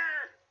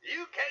 partner.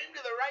 You came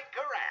to the right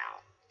corral.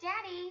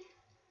 Daddy!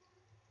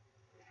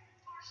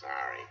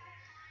 Sorry.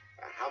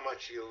 How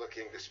much are you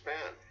looking to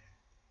spend?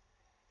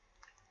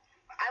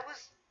 I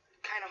was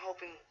kind of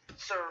hoping,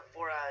 sir,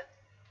 for an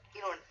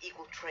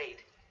equal trade.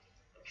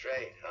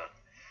 Trade, huh?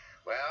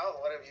 Well,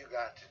 what have you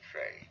got to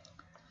trade?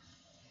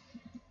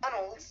 An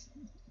Olds.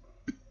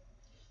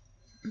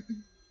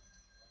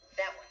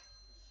 That one.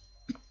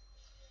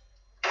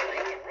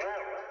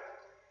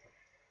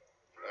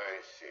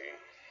 I see.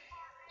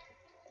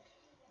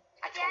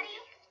 I told Daddy?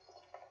 you.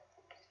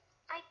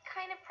 I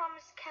kind of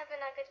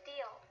Kevin a good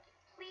deal.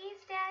 Please,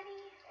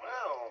 Daddy?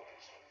 Well,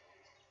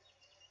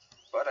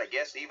 but I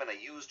guess even a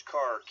used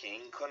car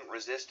king couldn't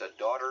resist a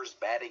daughter's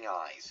batting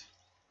eyes.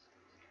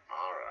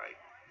 All right.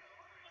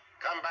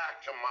 Come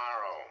back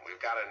tomorrow.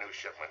 We've got a new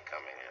shipment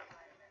coming in.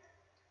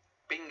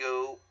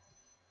 Bingo.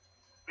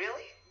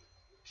 Really?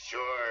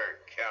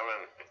 Sure,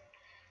 Kevin.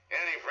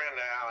 Any friend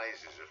of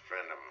Allie's is a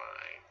friend of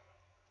mine.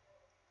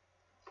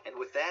 And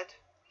with that,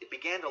 it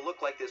began to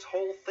look like this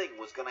whole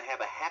thing was going to have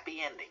a happy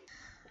ending.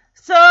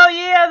 So,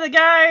 yeah, the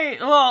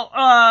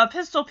guy,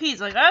 Pistol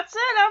Pete's like, that's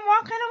it, I'm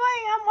walking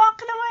away,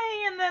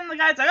 and then the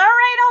guy's like,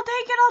 alright, I'll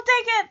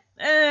take it,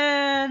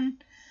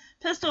 and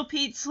Pistol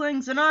Pete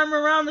slings an arm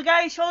around the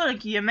guy's shoulder,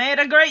 like, you made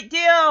a great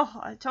deal,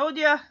 I told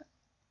you.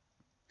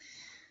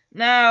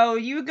 Now,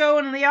 you go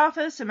into the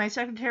office, and my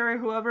secretary or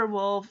whoever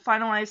will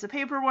finalize the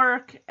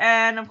paperwork,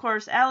 and, of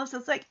course, Alice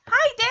is like,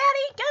 hi,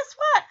 Daddy, guess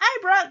what, I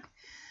brought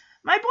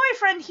my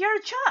boyfriend here,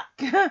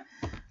 Chuck.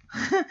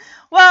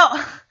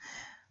 Well,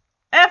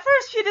 at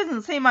first she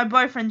doesn't say my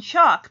boyfriend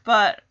Chuck,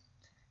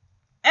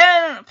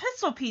 and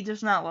Pistol Pete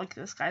does not like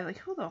this guy. Like,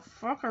 who the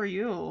fuck are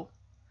you?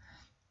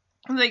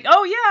 I'm like,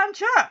 oh yeah, I'm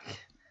Chuck.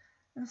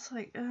 And it's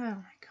like, oh my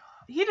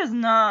god. He does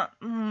not,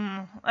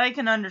 I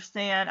can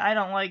understand. I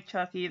don't like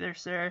Chuck either,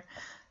 sir.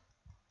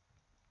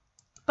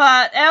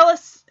 But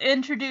Alice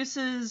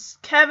introduces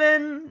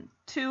Kevin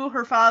to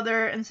her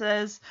father and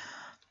says,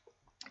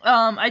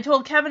 I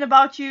told Kevin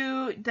about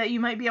you, that you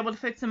might be able to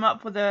fix him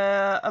up with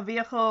a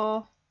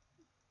vehicle.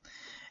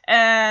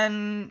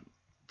 And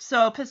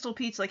so Pistol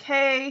Pete's like,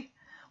 hey,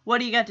 what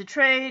do you got to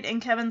trade?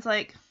 And Kevin's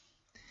like,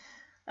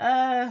 he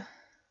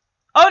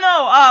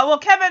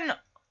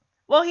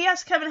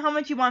asked Kevin how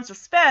much he wants to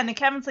spend. And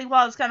Kevin's like,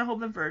 well, I was kind of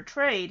hoping for a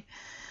trade.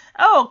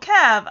 Oh,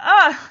 Kev,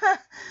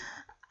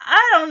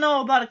 I don't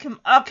know about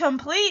a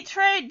complete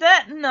trade.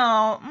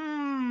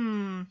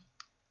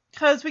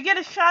 Because we get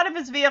a shot of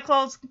his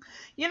vehicles.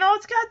 You know,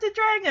 it's got the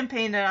dragon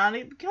painted on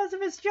it because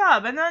of his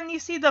job. And then you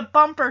see the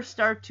bumper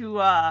start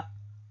to,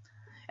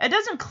 it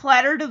doesn't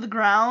clatter to the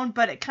ground,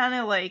 but it kind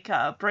of like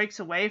breaks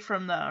away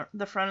from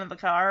the front of the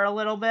car a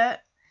little bit.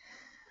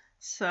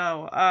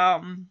 So,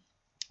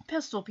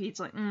 Pistol Pete's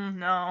like,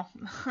 no.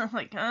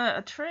 Like,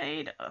 a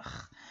trade? Ugh.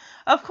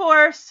 Of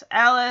course,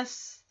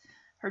 Alice,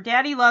 her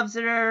daddy loves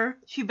her.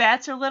 She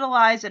bats her little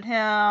eyes at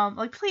him.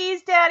 Like,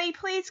 please, Daddy,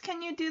 please,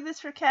 can you do this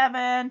for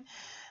Kevin?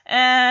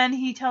 And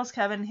he tells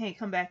Kevin, hey,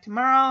 come back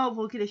tomorrow.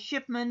 We'll get a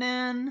shipment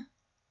in.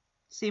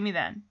 See me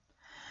then.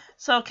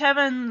 So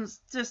Kevin's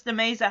just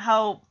amazed at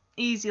how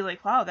easy,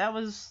 like, wow, that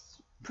was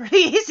pretty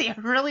easy. I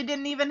really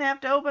didn't even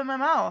have to open my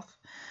mouth.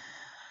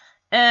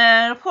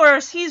 And, of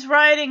course, he's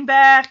riding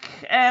back,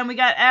 and we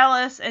got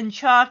Alice and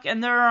Chuck,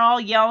 and they're all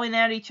yelling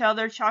at each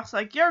other. Chuck's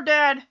like, your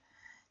dad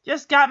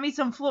just got me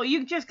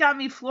you just got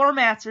me floor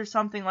mats or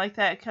something like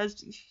that,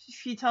 because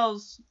she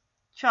tells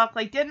Chuck,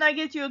 like, didn't I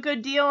get you a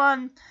good deal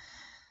on...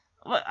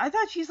 Well, I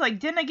thought she's like,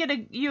 didn't I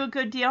get you a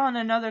good deal on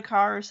another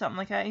car or something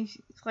like that?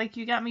 Like,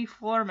 you got me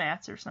floor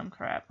mats or some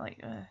crap.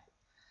 Like,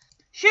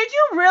 should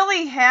you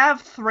really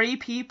have 3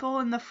 people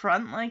in the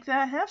front like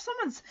that? Have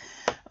someone's...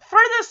 For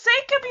the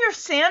sake of your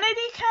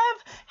sanity, Kev,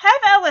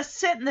 have Alice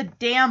sit in the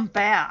damn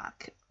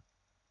back.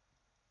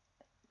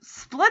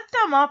 Split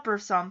them up or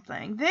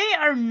something. They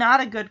are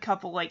not a good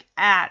couple, like,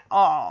 at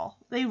all.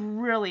 They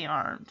really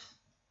aren't.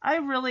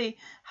 How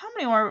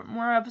many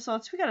more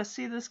episodes? We gotta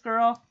see this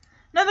girl.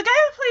 Now, the guy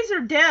who plays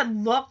her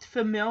dad looked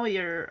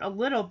familiar a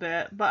little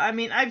bit, but, I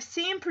mean, I've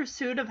seen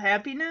Pursuit of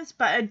Happiness,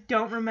 but I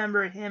don't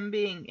remember him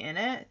being in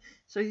it.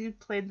 So he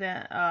played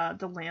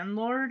the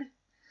landlord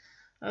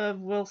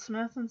of Will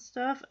Smith and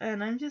stuff,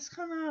 and I'm just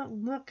kind of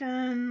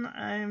looking,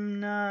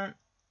 I'm not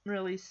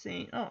really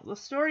seeing... Oh, The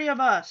Story of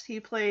Us. He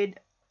played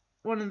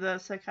one of the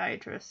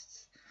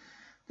psychiatrists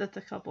that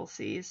the couple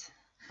sees.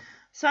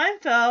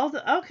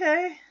 Seinfeld,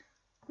 okay.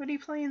 What did he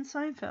play in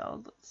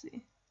Seinfeld? Let's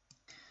see.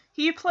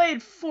 He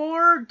played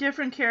 4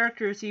 different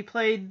characters. He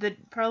played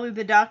probably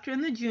the doctor in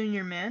the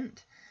Junior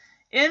Mint.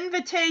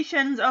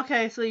 Invitations,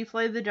 okay, so he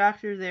played the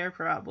doctor there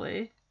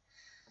probably.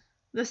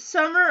 The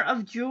Summer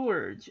of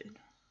George.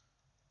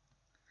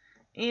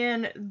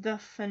 And the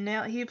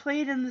finale, he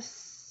played in the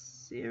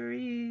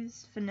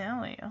series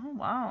finale. Oh,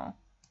 wow.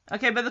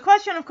 Okay, but the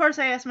question, of course,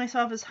 I asked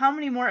myself is how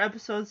many more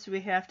episodes do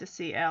we have to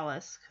see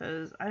Alice?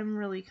 Because I'm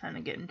really kind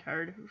of getting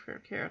tired of her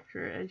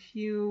character, as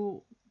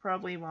you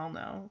probably well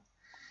know.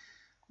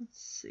 Let's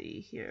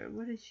see here.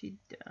 What has she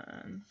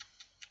done?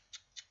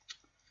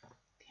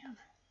 Damn it.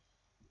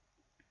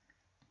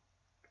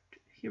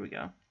 Here we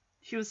go.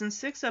 She was in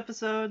 6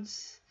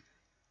 episodes.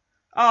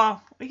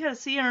 Oh, we gotta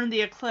see her in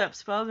The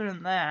Eclipse, but other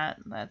than that,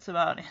 that's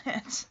about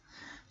it.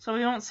 So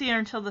we won't see her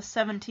until the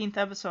 17th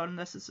episode, and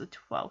this is the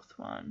 12th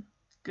one.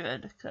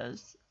 Good,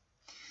 because...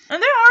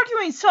 And they're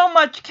arguing so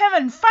much,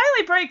 Kevin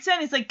finally breaks in.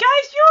 He's like,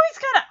 guys, you always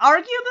gotta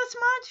argue this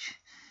much?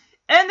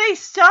 And they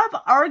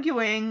stop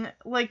arguing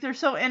like they're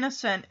so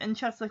innocent. And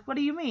Chuck's like, what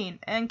do you mean?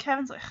 And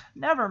Kevin's like,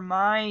 never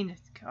mind.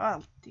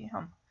 God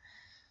damn.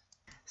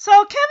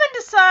 So Kevin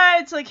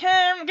decides, like,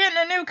 hey, I'm getting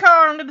a new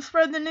car, I'm gonna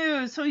spread the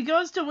news. So he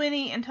goes to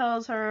Winnie and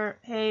tells her,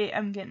 hey,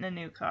 I'm getting a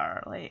new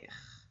car. Like,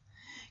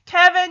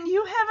 Kevin,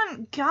 you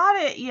haven't got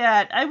it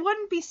yet. I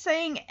wouldn't be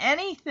saying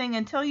anything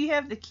until you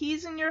have the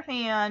keys in your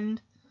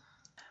hand.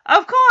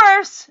 Of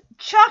course,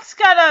 Chuck's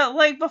gotta,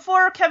 like,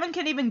 before Kevin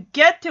can even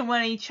get to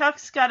Winnie,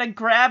 Chuck's gotta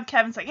grab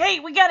Kevin's like, hey,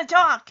 we gotta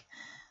talk.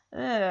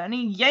 And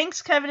he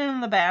yanks Kevin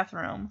in the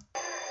bathroom.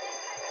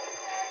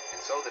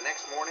 And so the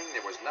next morning,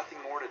 there was nothing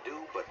more to do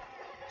but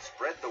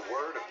spread the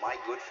word of my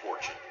good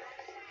fortune.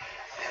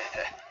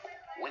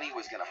 Winnie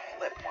was gonna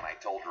flip when I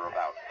told her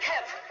about...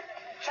 Kev!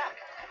 Chuck!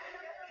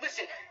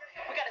 Listen,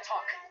 we gotta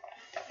talk.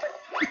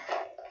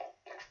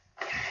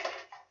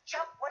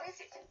 Chuck, what is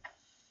it?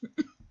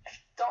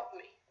 She dumped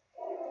me.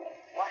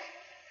 What?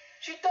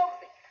 She dumped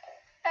me.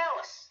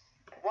 Alice.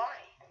 Why?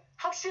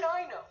 How should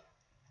I know?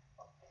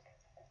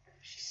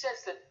 She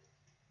says that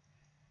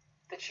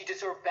she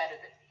deserved better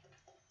than me.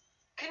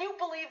 Can you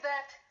believe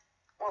that?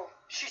 Well,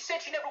 She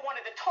said she never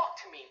wanted to talk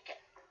to me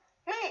again.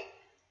 Me!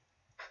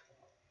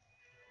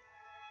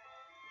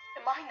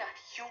 Am I not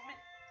human?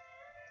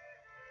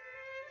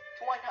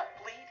 Do I not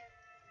bleed?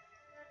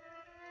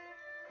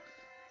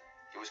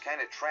 It was kind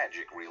of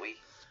tragic, really.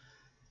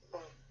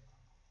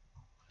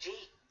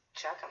 gee,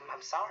 Chuck,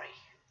 I'm sorry.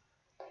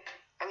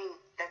 I mean,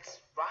 that's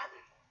rotten.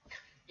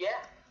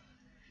 Yeah.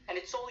 And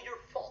it's all your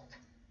fault.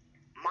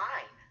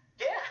 Mine.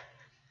 Yeah.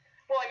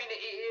 Well, I mean,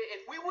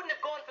 if we wouldn't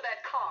have gone for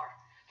that car,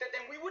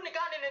 then we wouldn't have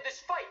gotten into this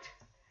fight.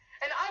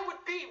 And I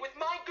would be with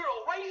my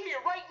girl right here,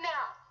 right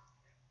now.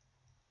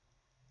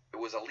 It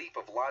was a leap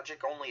of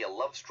logic only a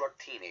love-struck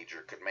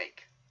teenager could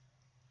make.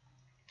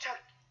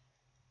 Chuck,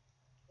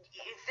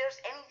 if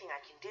there's anything I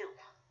can do.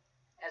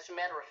 As a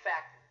matter of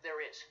fact,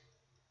 there is.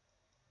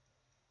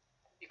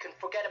 You can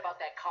forget about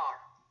that car.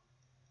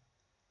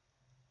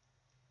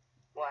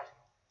 What?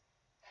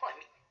 Well, I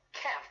mean,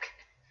 Kev,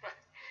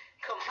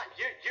 come on,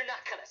 you're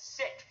not gonna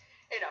sit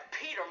in a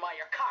Peter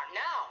Meyer car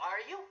now,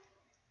 are you?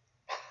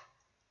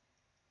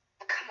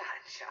 Come on,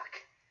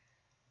 Chuck.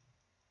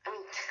 I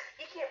mean,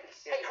 you can't be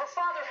serious. Hey, her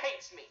father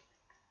hates me.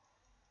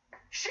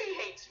 She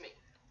hates me.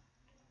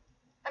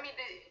 I mean,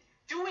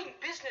 doing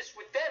business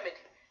with them, it'd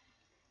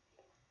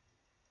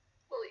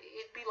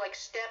be like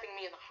stabbing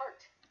me in the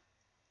heart.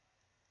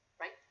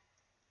 Right?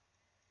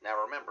 Now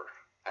remember,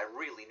 I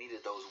really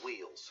needed those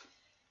wheels.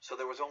 So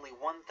there was only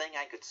one thing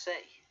I could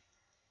say.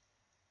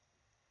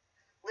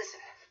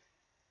 Listen,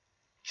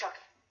 Chuck,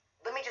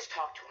 let me just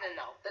talk to her.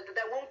 No,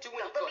 that won't do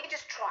any Let good. me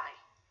just try.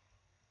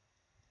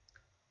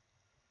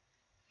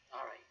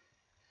 All right,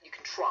 you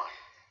can try.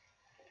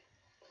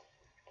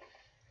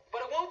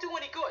 But it won't do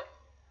any good.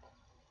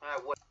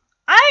 What?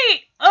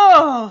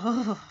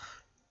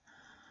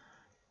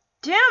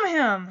 Damn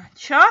him,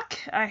 Chuck.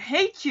 I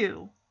hate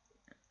you.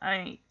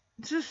 He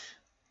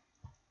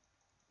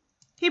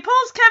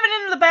pulls Kevin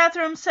into the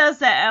bathroom, says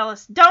that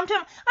Alice dumped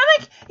him. I'm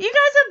like, you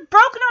guys have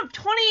broken up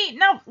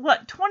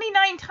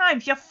 29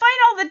 times. You fight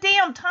all the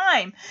damn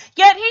time.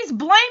 Yet he's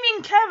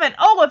blaming Kevin.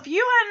 Oh, if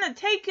you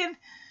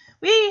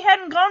we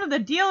hadn't gone to the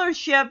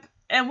dealership,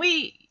 and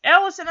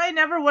Alice and I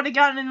never would have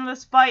gotten into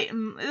this fight,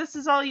 and this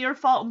is all your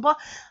fault, and blah.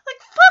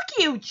 Like, fuck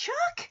you,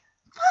 Chuck.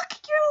 Fuck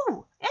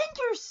you. And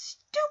your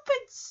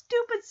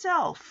stupid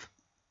self.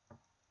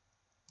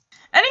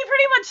 And he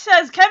pretty much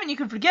says, Kevin, you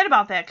can forget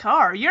about that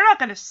car. You're not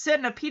going to sit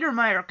in a Peter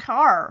Meyer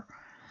car.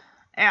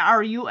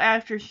 Are you,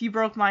 after she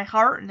broke my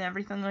heart and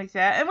everything like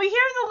that? And we hear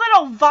the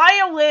little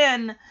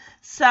violin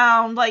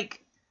sound,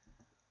 like,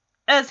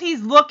 as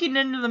he's looking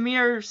into the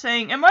mirror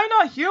saying, am I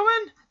not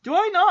human? Do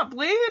I not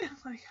bleed?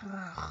 Like,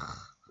 ugh.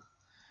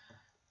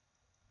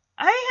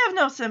 I have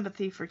no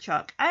sympathy for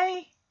Chuck.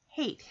 I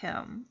hate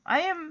him.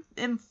 I am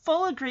in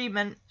full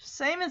agreement.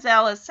 Same as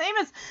Alice.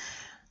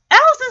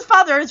 Alice's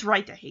father is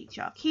right to hate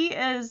Chuck. He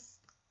is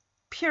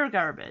pure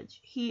garbage.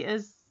 He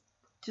is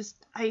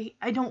just, I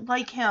don't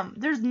like him.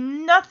 There's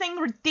nothing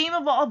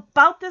redeemable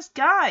about this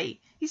guy.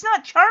 He's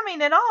not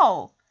charming at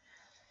all.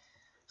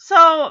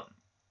 So,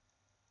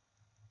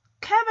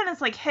 Kevin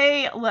is like,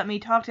 hey, let me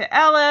talk to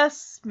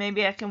Alice.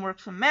 Maybe I can work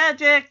some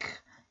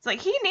magic. It's like,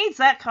 he needs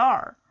that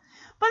car.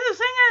 But the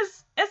thing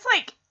is, it's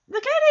like, the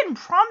guy didn't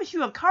promise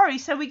you a car. He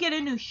said we get a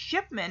new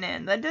shipment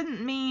in. That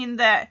didn't mean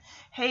that,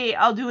 hey,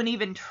 I'll do an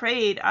even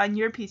trade on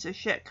your piece of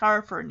shit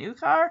car for a new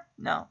car.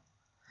 No.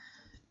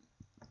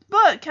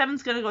 But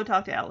Kevin's going to go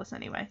talk to Alice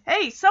anyway.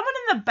 Hey, someone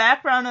in the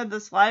background of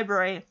this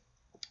library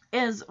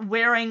is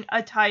wearing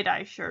a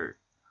tie-dye shirt.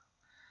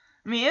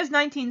 I mean, it is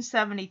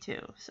 1972,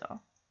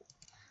 so.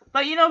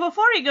 But,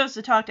 before he goes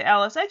to talk to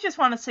Alice, I just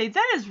want to say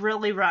that is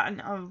really rotten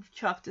of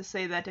Chuck to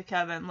say that to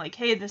Kevin. Like,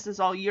 hey, this is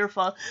all your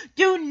fault.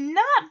 Do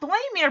not blame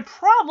your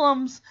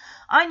problems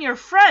on your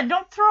friend.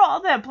 Don't throw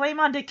all that blame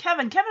onto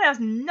Kevin. Kevin has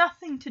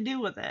nothing to do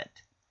with it.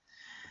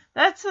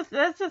 That's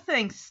the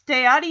thing.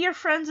 Stay out of your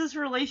friends'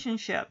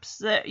 relationships.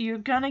 That you're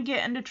going to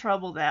get into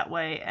trouble that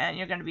way. And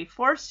you're going to be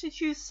forced to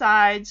choose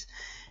sides.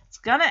 It's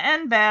going to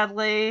end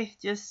badly.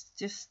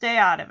 Just stay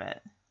out of it.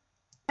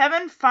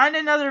 Kevin, find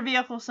another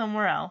vehicle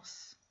somewhere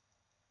else.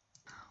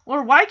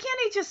 Or why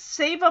can't he just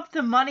save up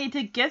the money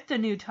to get the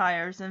new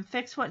tires and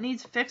fix what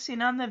needs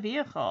fixing on the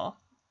vehicle?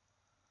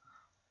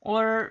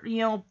 Or,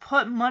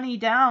 put money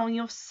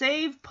down,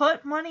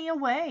 put money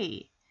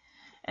away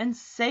and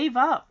save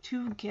up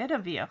to get a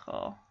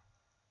vehicle.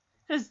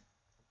 Because,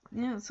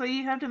 so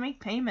you have to make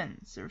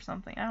payments or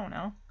something. I don't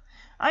know.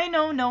 I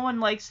know no one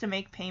likes to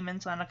make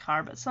payments on a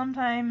car, but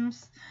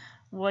sometimes,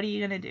 what are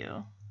you going to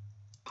do?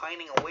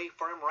 Pining away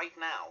for him right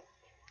now.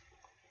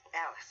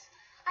 Alice.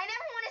 I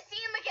never want to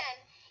see him again.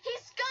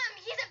 He's scum.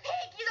 He's a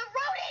pig. He's a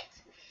rodent.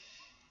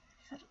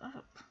 Shut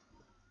up.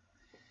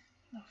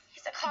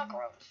 He's a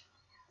cockroach.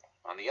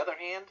 On the other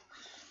hand,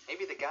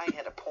 maybe the guy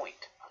had a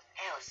point.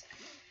 Alice,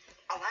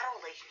 a lot of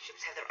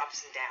relationships have their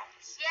ups and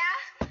downs.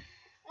 Yeah?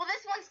 Well,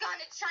 this one's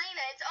gone to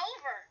China. It's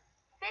over.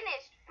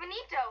 Finished.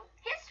 Finito.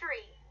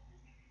 History.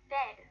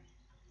 Dead.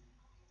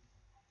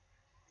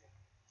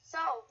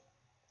 So,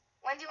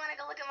 when do you want to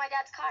go look at my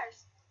dad's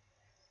cars?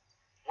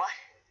 What?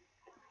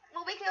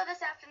 Well, we can go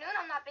this afternoon.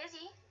 I'm not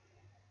busy.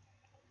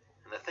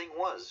 And the thing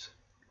was,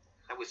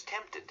 I was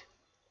tempted.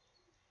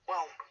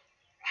 Well,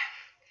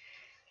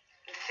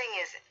 the thing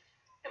is,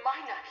 Am I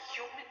not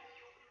human?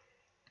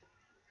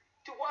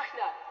 Do I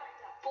not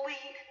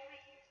bleed?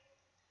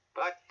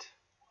 But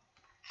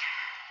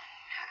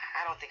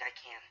I don't think I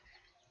can.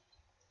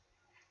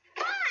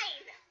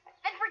 Fine!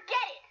 Then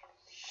forget it.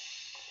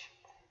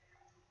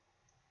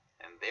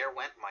 And there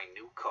went my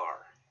new car.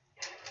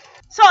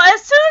 So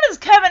as soon as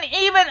Kevin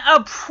even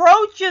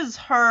approaches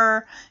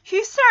her,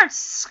 she starts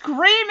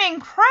screaming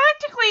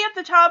practically at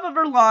the top of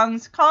her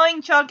lungs,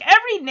 calling Chuck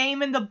every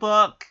name in the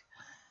book,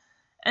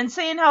 and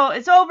saying how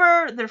it's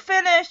over, they're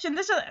finished, and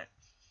this is...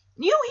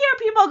 You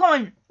hear people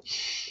going,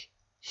 shh,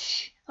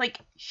 shh, like,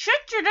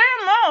 shut your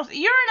damn mouth,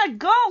 you're in a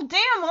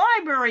goddamn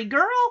library,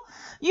 girl.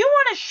 You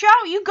want to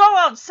shout, you go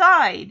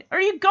outside, or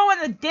you go in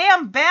the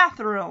damn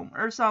bathroom,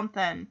 or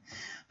something.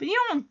 But you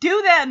don't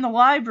do that in the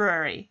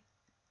library.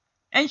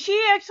 And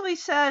she actually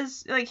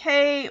says, like,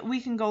 hey,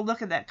 we can go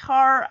look at that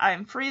car.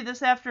 I'm free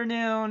this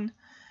afternoon.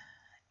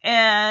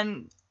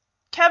 And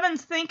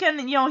Kevin's thinking,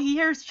 he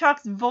hears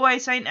Chuck's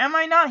voice saying, am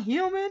I not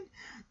human?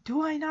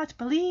 Do I not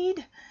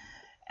bleed?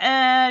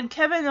 And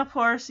Kevin, of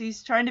course,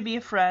 he's trying to be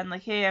a friend.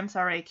 Like, hey, I'm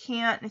sorry, I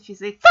can't. And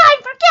she's like, fine,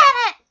 forget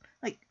it!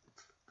 Like,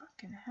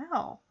 fucking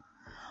hell.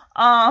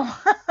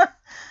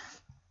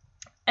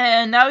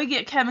 And now we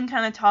get Kevin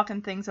kind of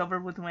talking things over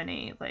with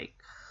Winnie. Like,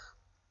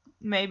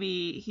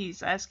 maybe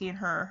he's asking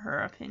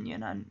her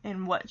opinion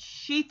on what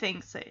she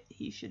thinks that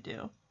he should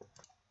do.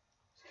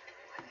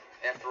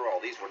 After all,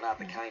 these were not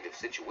the kind of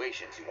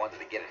situations you wanted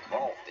to get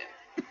involved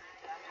in.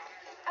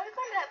 Are we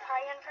going to that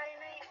party on Friday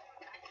night?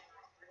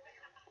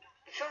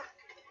 Sure.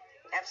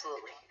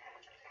 Absolutely.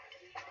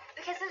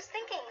 Because I was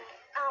thinking,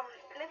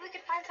 maybe we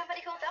could find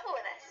somebody who'll double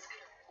with us.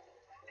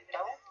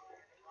 Double?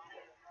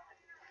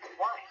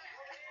 Why?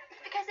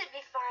 Because it'd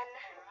be fun,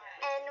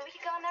 and we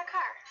could go in their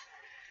car.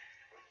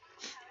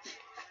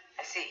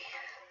 I see.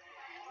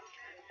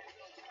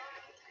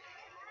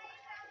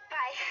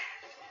 Bye.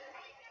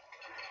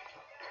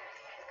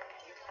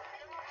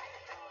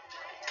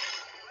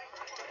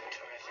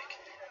 Terrific.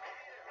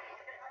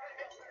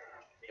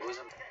 It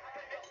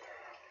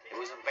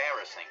was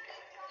embarrassing,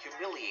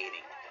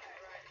 humiliating.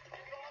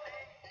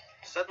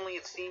 Suddenly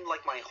it seemed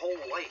like my whole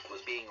life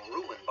was being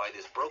ruined by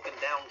this broken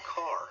down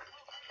car.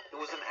 There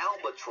was an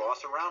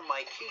albatross around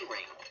my key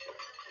ring.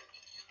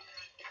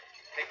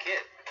 Hey kid,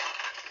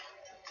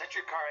 is that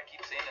your car I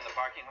keep seeing in the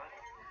parking lot?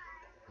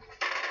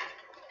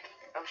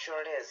 I'm sure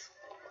it is.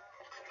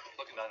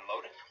 Looking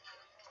unloaded?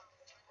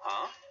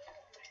 Huh?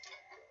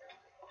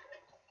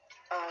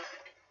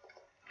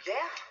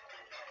 Yeah.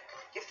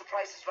 If the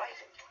price is right.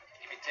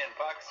 Give me $10,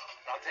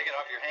 I'll take it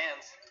off your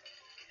hands.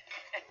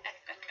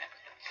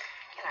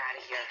 Get out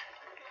of here.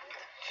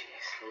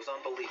 Jeez, it was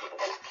unbelievable.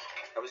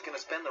 I was going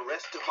to spend the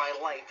rest of my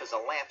life as a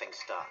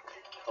laughingstock,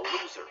 a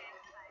loser.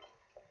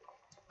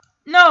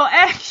 No,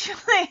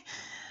 actually,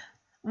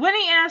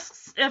 Winnie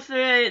asks if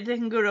they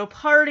can go to a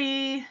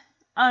party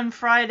on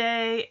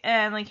Friday,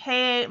 and like,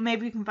 hey,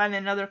 maybe we can find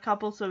another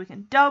couple so we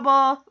can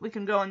double. We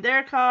can go in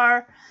their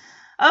car.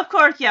 Of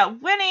course, yeah,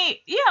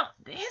 Winnie,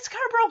 his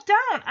car broke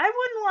down. I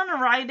wouldn't want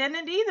to ride in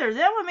it either.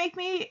 That would make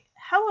me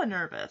hella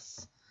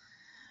nervous.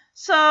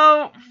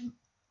 So,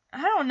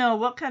 I don't know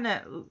what kind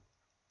of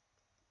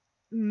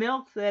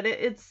milk that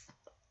it's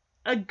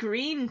a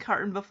green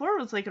carton. Before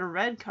it was like a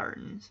red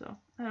carton, so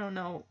I don't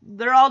know.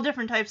 They're all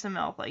different types of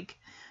milk, like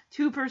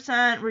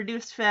 2%,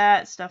 reduced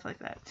fat, stuff like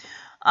that.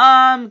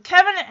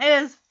 Kevin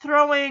is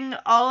throwing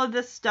all of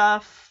this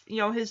stuff,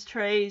 his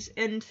trays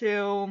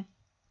into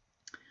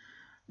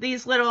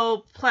these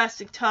little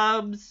plastic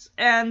tubs,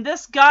 and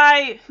this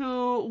guy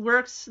who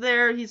works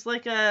there, he's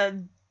like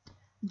a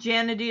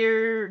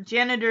janitor,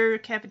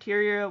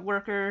 cafeteria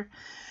worker.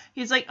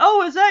 He's like,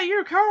 oh, is that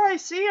your car I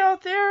see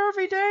out there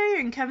every day?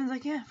 And Kevin's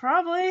like, yeah,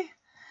 probably.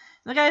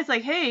 The guy's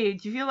like, hey,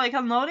 do you feel like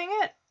unloading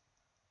it?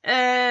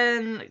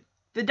 And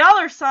the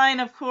dollar sign,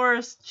 of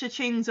course,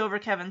 cha-chings over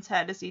Kevin's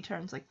head as he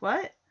turns like,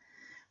 what?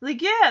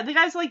 Like, yeah, the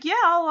guy's like, yeah,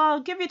 I'll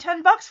give you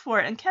 $10 for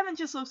it. And Kevin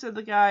just looks at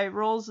the guy,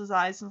 rolls his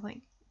eyes, and is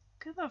like,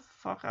 get the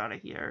fuck out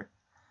of here.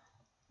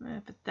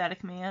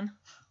 Pathetic man.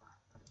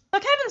 So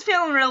Kevin's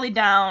feeling really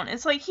down.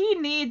 It's like he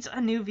needs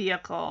a new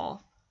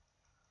vehicle.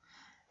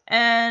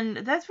 And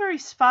that's where he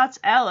spots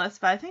Alice,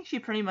 but I think she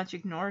pretty much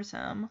ignores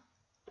him.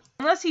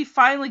 Unless he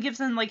finally gives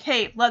in, like,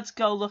 hey, let's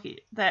go look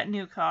at that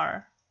new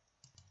car.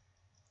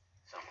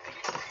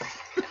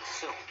 And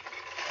soon.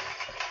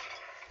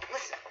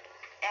 Listen,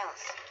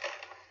 Alice,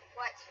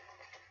 What?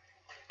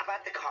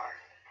 about the car.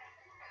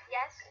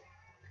 Yes?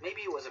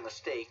 Maybe it was a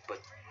mistake, but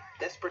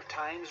desperate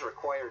times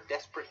require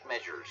desperate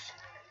measures.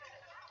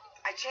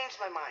 I changed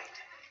my mind.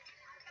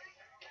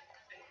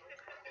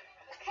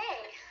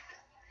 Okay.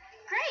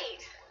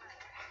 Great.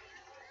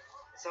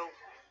 So,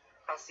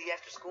 I'll see you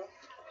after school?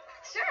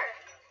 Sure.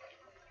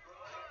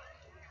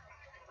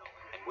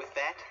 And with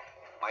that,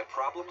 my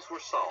problems were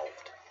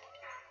solved.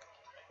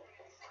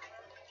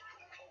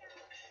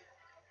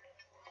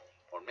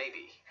 Or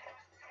maybe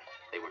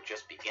they were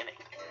just beginning.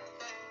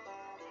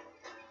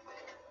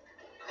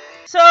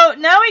 So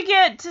now we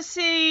get to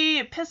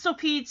see Pistol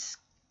Pete's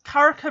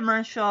car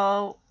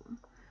commercial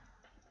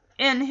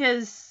in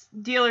his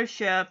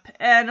dealership.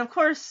 And of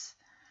course,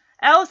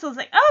 Alice was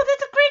like, oh,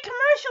 that's a great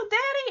commercial,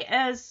 Daddy,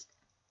 as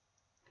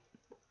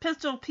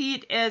Pistol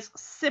Pete is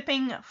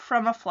sipping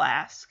from a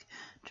flask,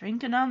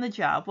 drinking on the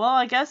job. Well,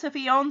 I guess if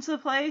he owns the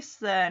place,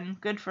 then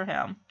good for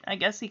him. I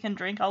guess he can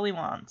drink all he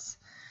wants.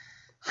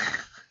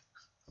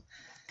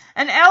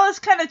 And Alice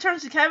kind of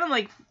turns to Kevin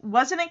like,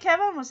 wasn't it,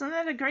 Kevin? Wasn't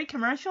that a great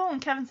commercial? And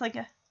Kevin's like,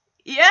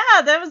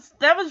 yeah,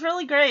 that was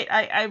really great.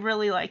 I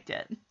really liked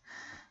it.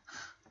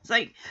 It's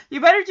like, you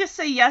better just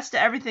say yes to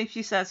everything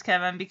she says,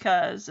 Kevin,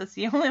 because it's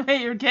the only way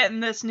you're getting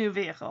this new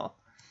vehicle.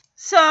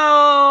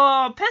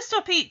 So,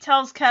 Pistol Pete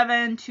tells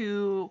Kevin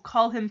to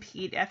call him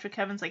Pete after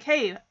Kevin's like,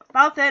 hey,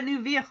 about that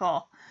new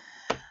vehicle.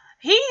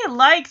 He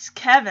likes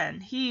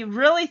Kevin. He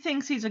really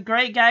thinks he's a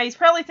great guy. He's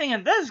probably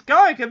thinking, this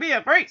guy could be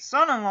a great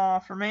son-in-law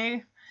for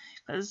me.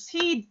 Because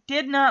he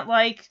did not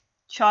like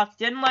Chuck,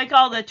 didn't like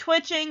all the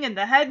twitching and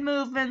the head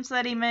movements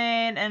that he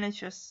made, and it's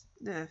just,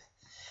 ugh.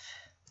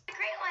 A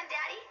great one,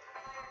 Daddy.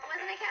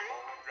 Wasn't it, Kevin?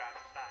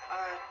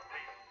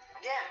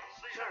 Yeah,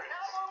 sure.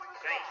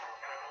 Great.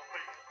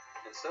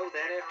 And so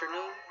that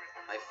afternoon,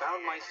 I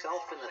found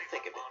myself in the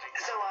thick of it.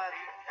 So,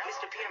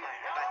 Mr.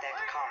 Petermeyer, about that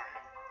car.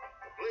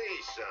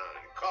 Please, son,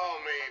 call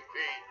me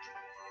Pete.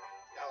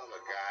 Hell of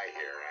a guy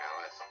here,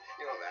 Alice.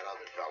 You know, that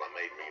other fella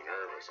made me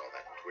nervous, all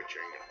that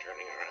twitching and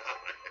turning around.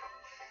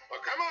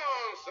 Well, come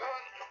on,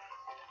 son.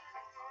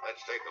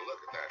 Let's take a look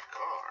at that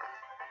car.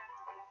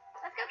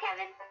 Let's go,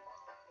 Kevin.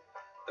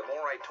 The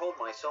more I told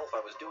myself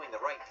I was doing the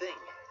right thing,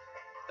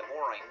 the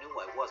more I knew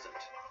I wasn't.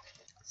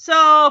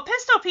 So,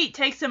 Pistol Pete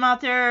takes him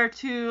out there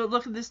to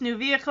look at this new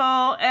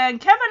vehicle,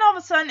 and Kevin all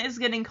of a sudden is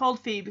getting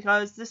cold feet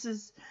because this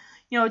is,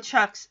 you know,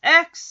 Chuck's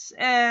ex,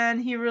 and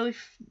he really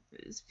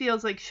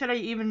feels like, should I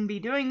even be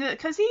doing this?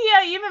 Because he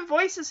even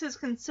voices his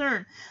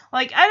concern.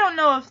 Like, I don't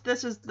know if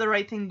this is the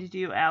right thing to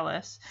do,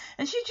 Alice.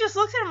 And she just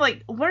looks at him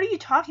like, what are you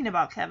talking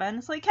about, Kevin?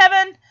 It's like,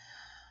 Kevin,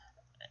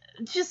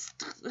 just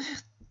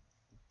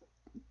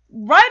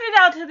write it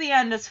out to the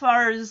end as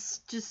far as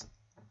just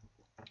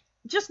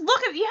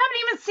look at, you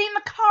haven't even seen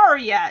the car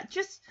yet.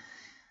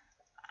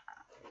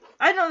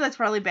 I know that's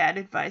probably bad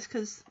advice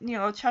because, you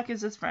know, Chuck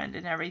is his friend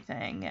and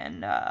everything,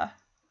 and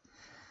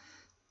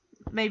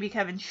maybe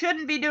Kevin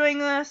shouldn't be doing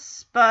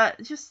this,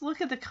 but just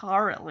look at the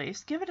car at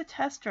least. Give it a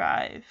test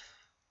drive.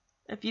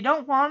 If you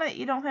don't want it,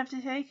 you don't have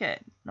to take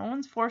it. No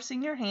one's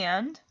forcing your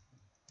hand.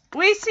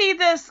 We see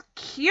this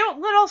cute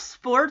little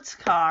sports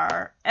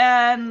car,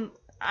 and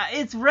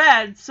it's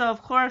red, so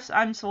of course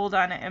I'm sold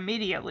on it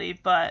immediately,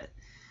 but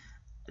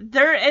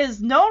there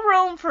is no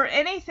room for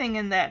anything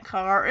in that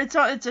car. It's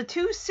a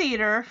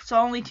two-seater, so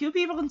only two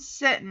people can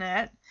sit in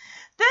it.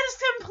 That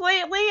is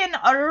completely and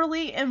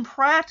utterly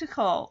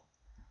impractical,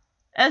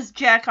 as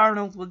Jack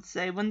Arnold would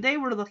say when they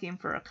were looking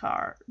for a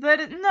car.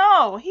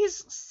 No,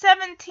 he's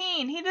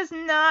 17. He does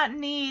not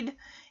need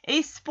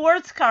a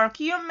sports car.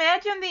 Can you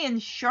imagine the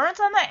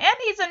insurance on that? And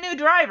he's a new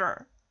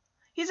driver.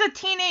 He's a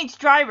teenage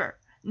driver.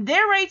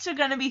 Their rates are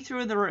going to be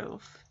through the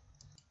roof.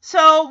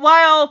 So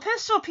while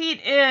Pistol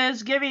Pete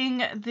is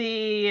giving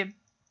the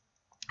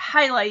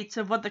highlights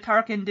of what the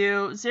car can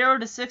do, 0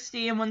 to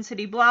 60 in one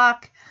city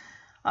block,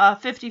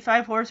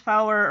 55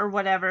 horsepower or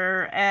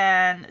whatever,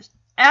 and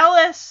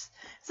Alice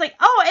is like,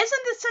 oh,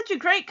 isn't this such a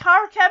great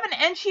car, Kevin?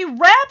 And she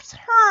wraps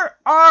her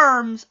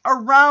arms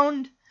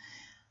around,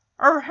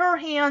 or her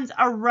hands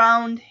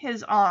around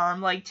his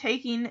arm, like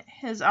taking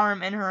his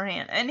arm in her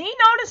hand. And he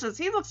notices,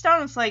 he looks down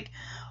and is like,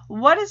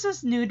 what is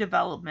this new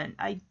development?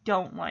 I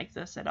don't like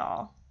this at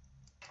all.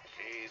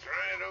 She's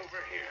right over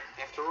here.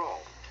 After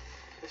all,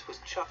 this was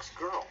Chuck's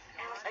girl.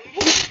 Alice, are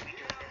you sure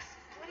you're doing this?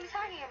 What are you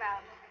talking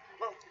about?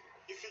 Well,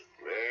 you see...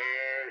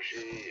 There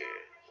she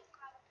is.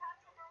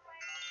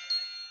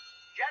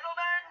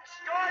 Gentlemen,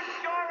 start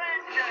your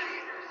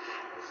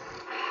engines.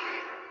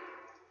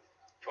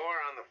 4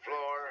 on the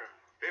floor,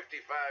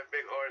 55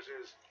 big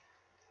horses,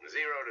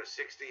 0 to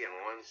 60 in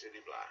one city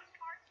block.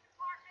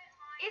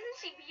 Isn't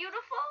she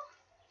beautiful?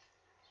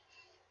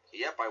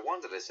 Yep, I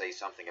wanted to say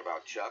something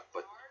about Chuck,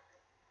 but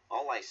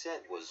all I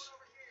said was,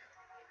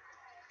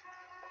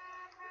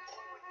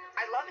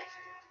 I love it.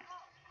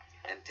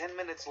 and 10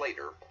 minutes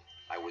later,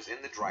 I was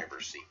in the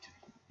driver's seat.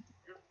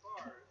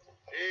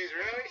 She's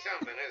really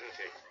something, isn't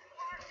she?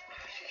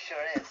 She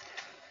sure is.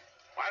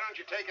 Why don't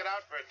you take it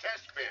out for a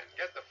test spin?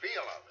 Get the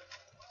feel of it.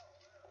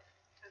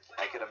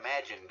 I could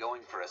imagine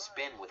going for a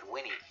spin with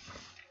Winnie,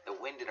 the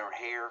wind in her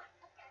hair,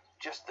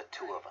 just the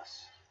two of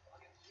us.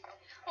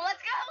 Well,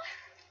 let's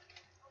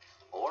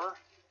go. Or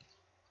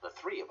the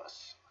three of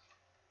us.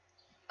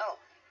 Oh.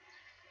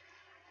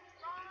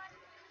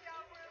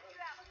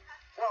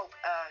 Well,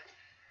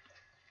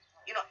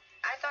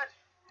 I thought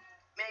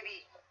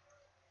maybe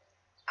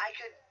I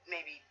could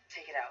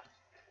take it out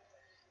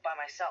by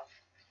myself.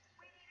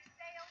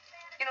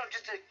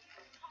 Just to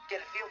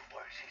get a feel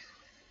for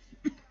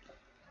it.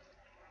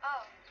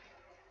 Oh.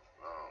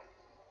 Oh.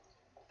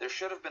 There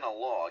should have been a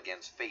law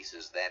against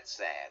faces that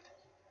sad.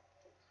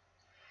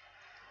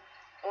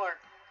 Or,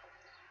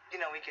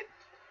 we could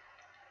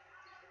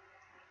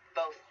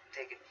both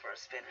take it for a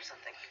spin or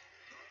something.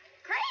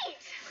 Great.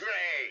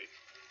 Great.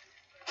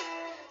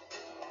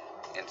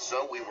 And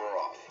so we were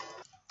off.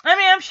 I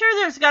mean, I'm sure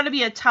there's got to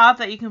be a top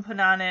that you can put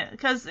on it,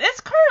 because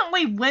it's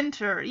currently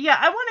winter. Yeah,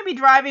 I want to be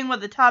driving with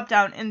the top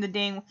down in the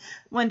dang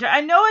winter. I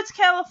know it's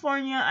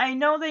California. I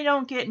know they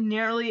don't get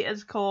nearly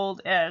as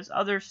cold as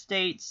other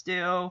states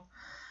do,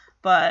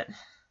 but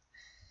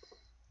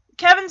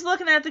Kevin's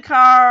looking at the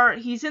car.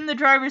 He's in the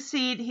driver's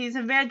seat. He's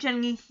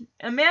imagining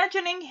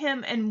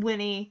him and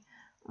Winnie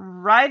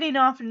riding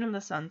off into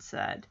the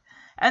sunset.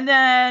 And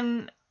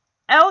then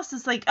Alice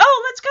is like,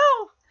 "Oh, let's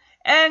go."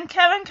 And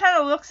Kevin kind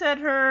of looks at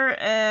her,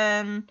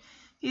 and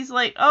he's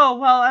like, "Oh,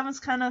 well, I was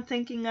kind of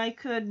thinking I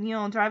could,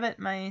 drive it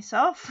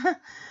myself."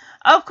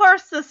 Of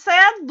course, the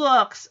sad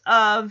looks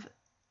of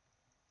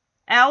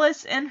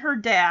Alice and her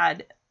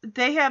dad,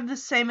 they have the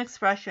same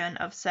expression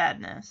of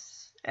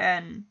sadness.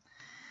 And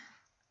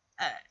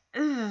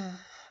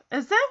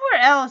is that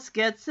where Alice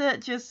gets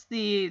it? Just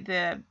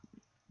the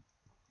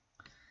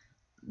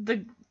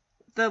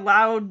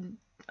loud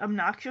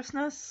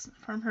obnoxiousness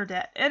from her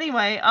dad.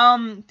 Anyway,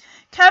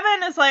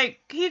 Kevin is like,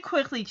 he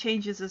quickly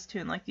changes his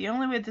tune. Like, the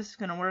only way this is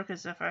gonna work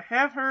is if I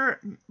have her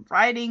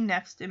riding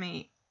next to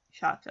me,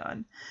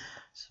 shotgun.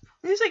 So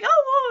he's like,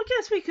 "Oh, well, I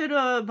guess we could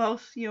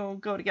both,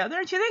 go together."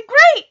 And she's like,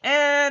 "Great!"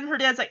 And her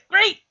dad's like,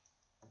 "Great!"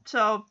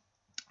 So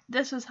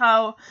this is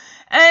how,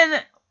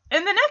 and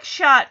in the next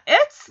shot,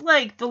 it's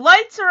like the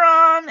lights are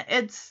on.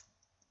 It's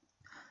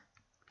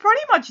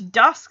pretty much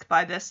dusk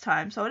by this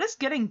time, so it is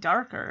getting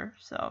darker.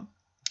 So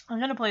I'm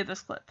gonna play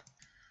this clip.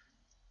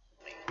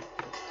 It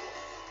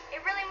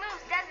really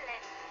moves, doesn't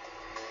it?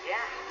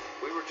 Yeah.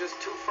 We were just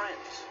two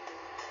friends.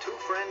 Two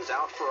friends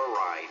out for a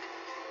ride.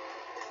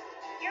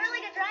 You're a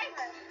really good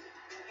driver.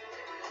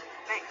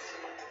 Thanks.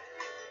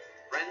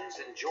 Friends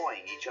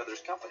enjoying each other's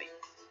company.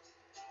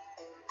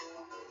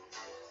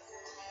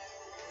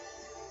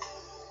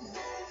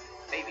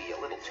 Maybe a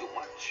little too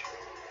much.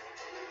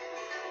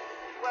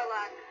 Well,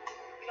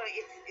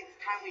 it's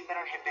time we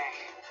better head back.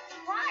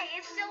 Why?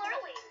 It's still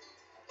early.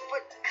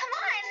 But Come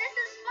on, this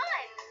is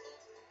fun.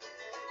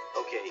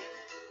 Okay,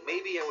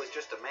 maybe I was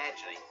just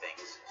imagining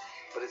things,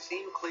 but it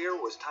seemed clear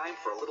it was time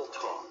for a little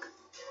talk.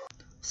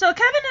 So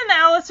Kevin and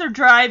Alice are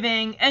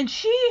driving, and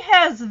she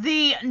has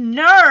the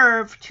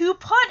nerve to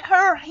put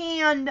her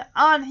hand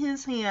on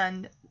his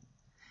hand,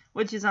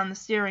 which is on the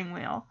steering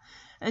wheel.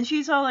 And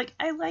she's all like,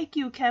 "I like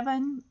you,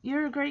 Kevin.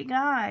 You're a great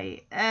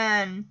guy."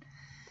 And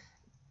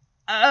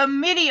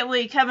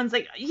immediately Kevin's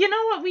like, "You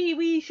know what?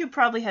 We should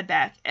probably head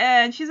back."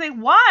 And she's like,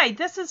 "Why?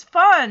 This is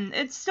fun.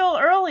 It's still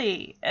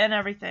early," and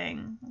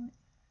everything.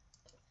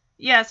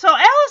 Yeah, so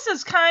Alice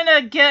is kind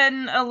of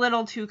getting a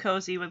little too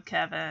cozy with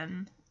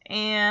Kevin.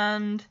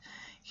 And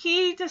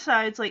he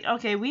decides, like,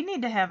 okay, we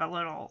need to have a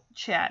little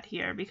chat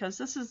here, because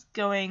this is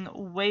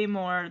going way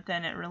more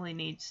than it really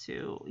needs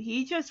to.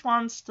 He just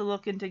wants to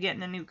look into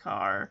getting a new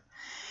car.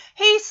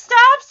 He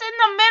stops in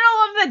the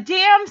middle of the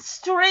damn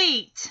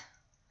street.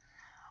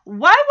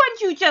 Why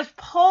wouldn't you just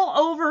pull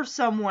over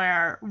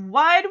somewhere?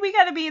 Why do we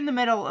gotta be in the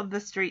middle of the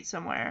street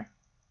somewhere?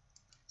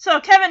 So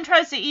Kevin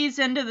tries to ease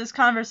into this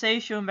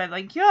conversation by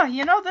like, "Yeah,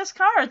 this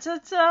car, it's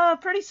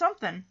pretty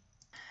something."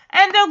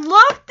 And the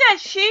look that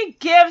she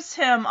gives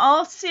him,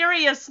 all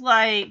serious,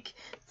 like,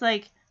 it's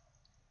like,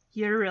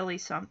 "You're really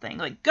something.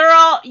 Like,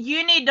 girl,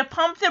 you need to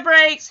pump the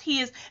brakes." And he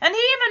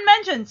even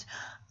mentions,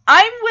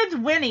 "I'm with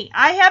Winnie.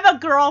 I have a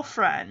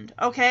girlfriend,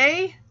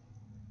 okay?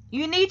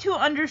 You need to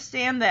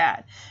understand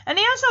that." And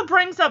he also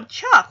brings up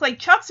Chuck. Like,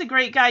 Chuck's a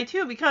great guy,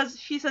 too, because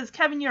she says,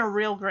 "Kevin, you're a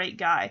real great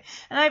guy.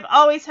 And I've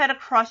always had a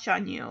crush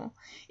on you.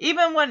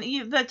 Even when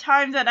the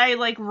time that I,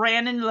 like,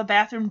 ran into the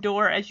bathroom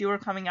door as you were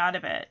coming out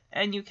of it.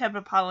 And you kept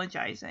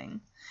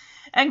apologizing."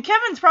 And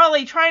Kevin's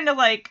probably trying to,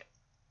 like,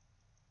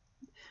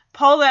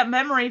 pull that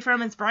memory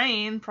from his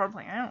brain.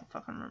 Probably, I don't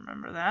fucking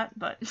remember that,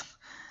 but...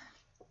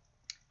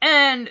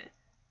 And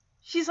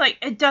she's like,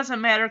 it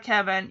doesn't matter,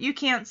 Kevin. You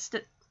can't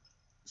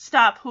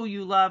stop who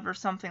you love or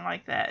something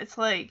like that. It's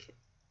like,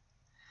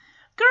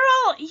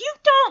 girl, you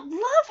don't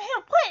love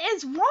him. What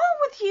is wrong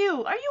with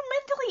you? Are you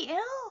mentally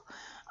ill?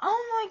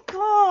 Oh my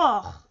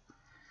god.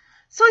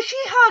 So she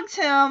hugs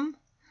him,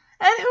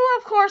 and who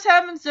of course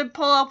happens to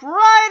pull up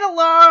right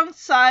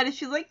alongside, and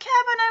she's like,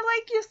 Kevin, I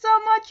like you so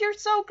much. You're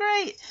so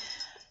great.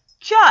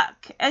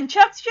 Chuck. And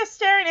Chuck's just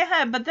staring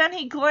ahead, but then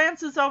he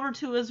glances over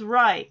to his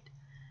right.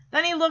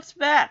 Then he looks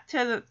back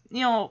to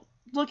the,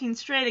 looking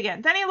straight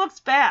again. Then he looks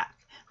back,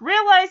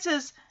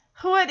 realizes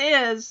who it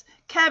is,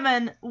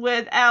 Kevin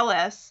with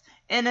Alice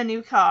in a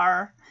new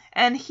car,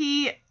 and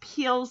he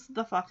peels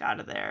the fuck out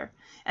of there.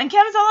 And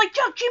Kevin's all like,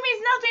 Chuck, she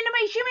means nothing to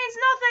me. She means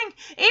nothing.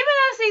 Even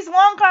as these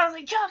long cars,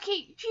 like, Chuck,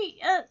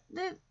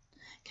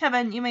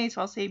 Kevin, you may as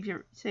well save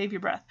your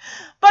breath.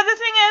 But the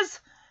thing is,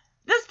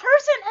 this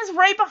person is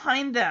right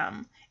behind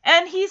them,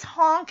 and he's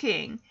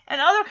honking,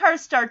 and other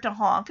cars start to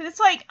honk, and it's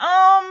like,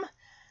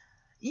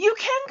 you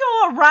can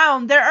go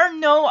around. There are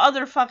no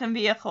other fucking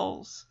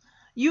vehicles.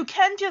 You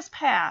can just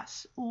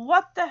pass.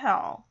 What the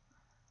hell?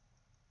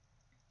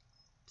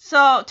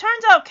 So,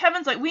 turns out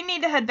Kevin's like, we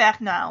need to head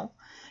back now.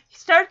 He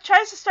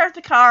tries to start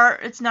the car.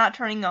 It's not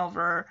turning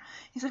over.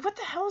 He's like, what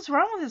the hell is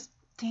wrong with this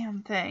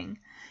damn thing?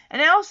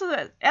 And Alice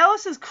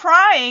is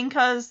crying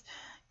because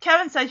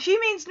Kevin said, she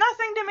means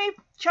nothing to me,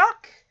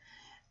 Chuck.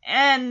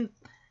 And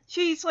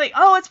she's like,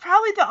 oh, it's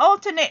probably the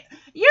alternator.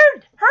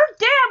 Her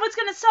dad was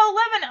going to sell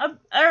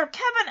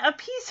Kevin a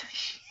piece of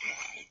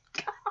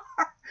shit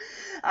car.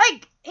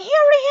 Like, he already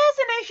has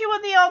an issue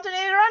with the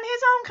alternator on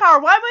his own car.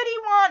 Why would he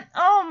want,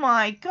 oh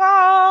my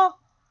god.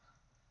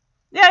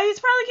 Yeah, he's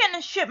probably getting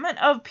a shipment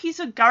of piece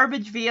of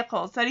garbage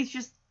vehicles that he's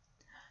just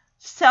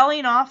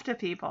selling off to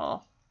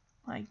people.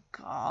 My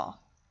god.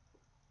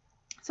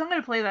 So I'm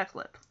going to play that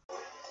clip.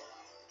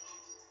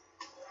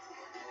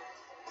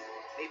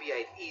 Maybe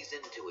I'd ease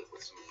into it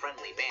with some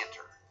friendly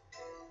banter.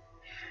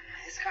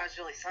 This car's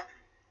really something.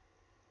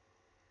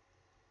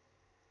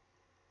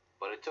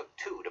 But it took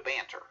two to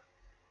banter.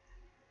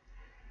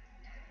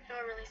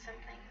 You're really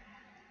something.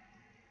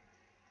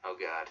 Oh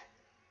god,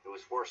 it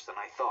was worse than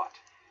I thought.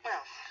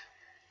 Well,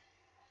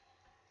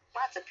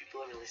 lots of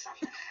people are really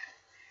something.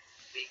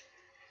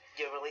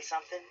 You're really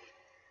something?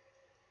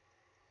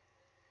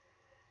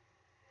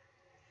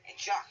 And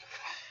Chuck.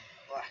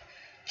 Well,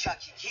 Chuck,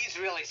 he's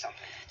really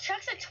something.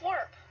 Chuck's a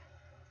twerp.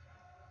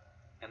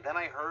 And then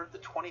I heard the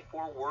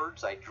 24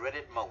 words I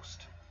dreaded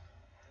most.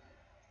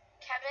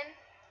 Kevin,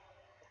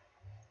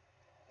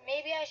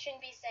 maybe I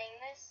shouldn't be saying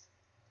this.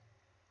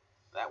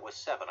 That was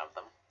 7 of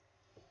them.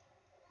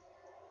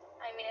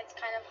 I mean, it's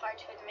kind of hard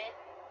to admit.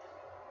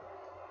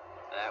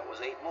 That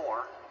was 8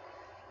 more.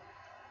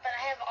 But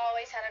I have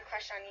always had a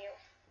crush on you.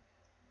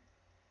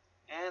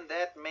 And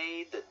that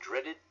made the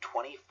dreaded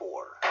 24.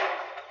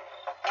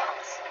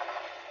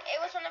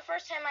 It was from the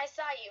first time I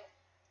saw you.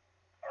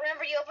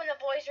 Remember, you opened the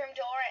boys' room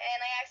door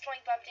and I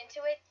accidentally bumped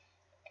into it?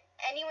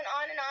 And you went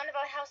on and on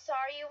about how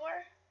sorry you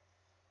were?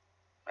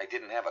 I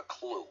didn't have a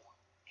clue.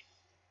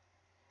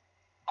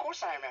 Of course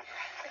I remember.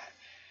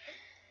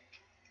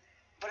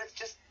 But it's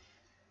just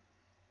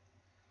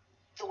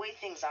the way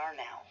things are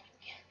now.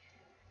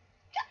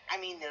 I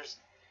mean, there's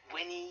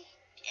Winnie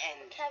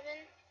and...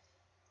 Kevin,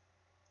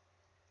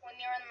 when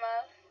you're in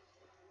love,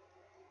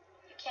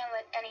 you can't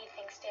let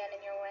anything stand in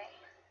your way.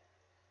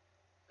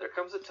 There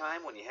comes a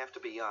time when you have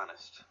to be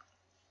honest.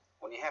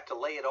 When you have to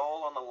lay it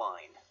all on the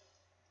line.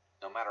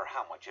 No matter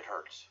how much it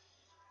hurts.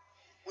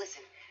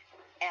 Listen,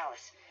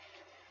 Alice,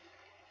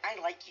 I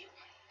like you.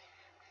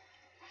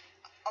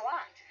 A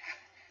lot.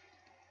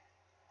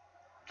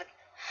 But...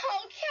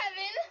 Oh,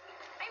 Kevin!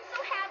 I'm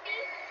so happy.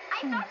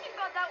 I thought you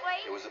felt that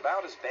way. It was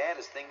about as bad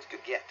as things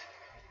could get.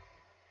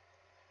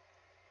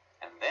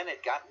 And then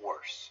it got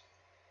worse.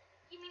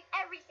 You mean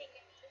everything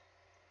to me.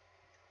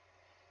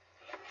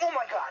 Oh,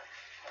 my God.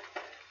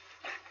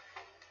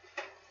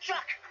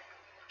 Chuck,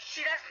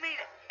 she doesn't mean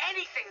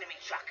anything to me,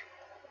 Chuck.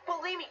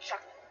 Believe me,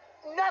 Chuck,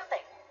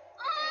 nothing.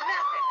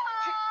 Nothing.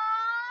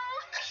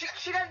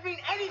 She doesn't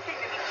mean anything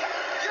to me,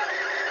 Chuck.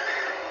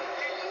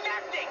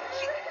 Nothing.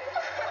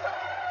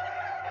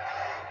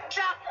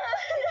 Chuck.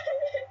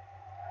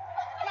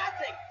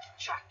 Nothing,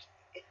 Chuck.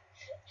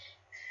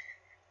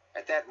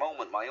 At that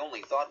moment, my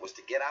only thought was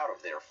to get out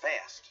of there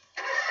fast.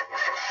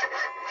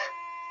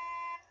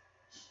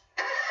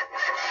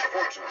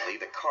 Fortunately,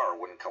 the car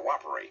wouldn't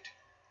cooperate.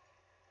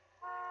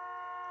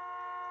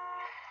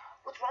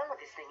 What's wrong with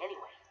this thing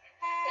anyway?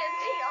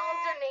 It's the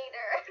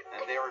alternator.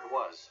 And there it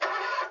was.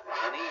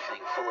 An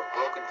evening full of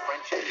broken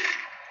friendships,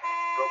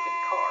 broken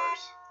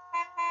cars,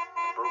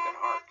 and broken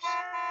hearts.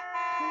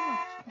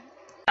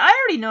 I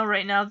already know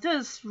right now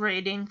this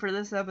rating for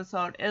this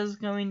episode is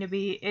going to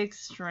be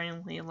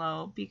extremely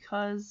low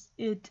because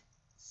it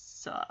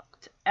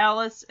sucked.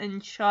 Alice and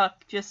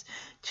Chuck, just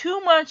too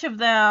much of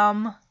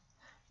them.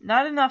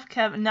 Not enough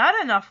Kevin, not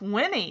enough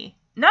Winnie,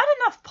 not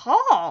enough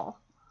Paul.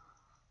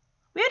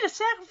 We had to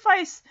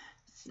sacrifice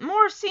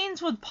more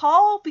scenes with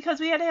Paul because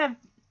we had to have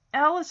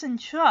Alice and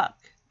Chuck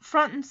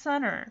front and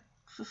center.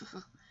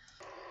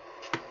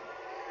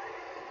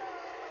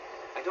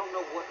 I don't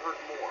know what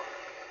hurt more,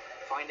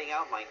 finding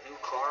out my new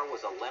car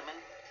was a lemon,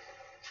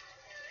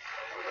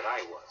 or that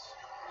I was.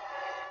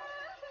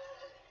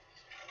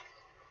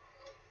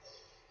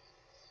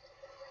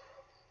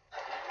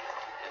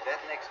 And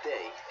that next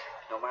day,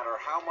 no matter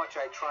how much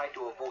I tried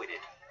to avoid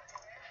it,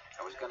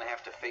 I was going to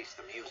have to face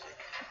the music.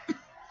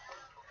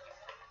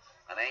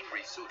 An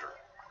angry suitor,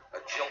 a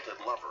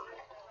jilted lover,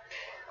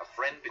 a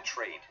friend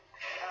betrayed.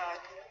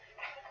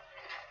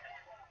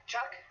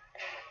 Chuck?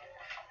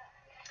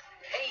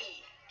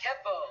 Hey,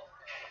 Kevo.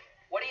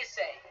 What do you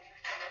say?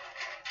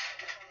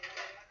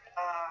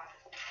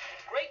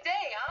 Great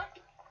day, huh?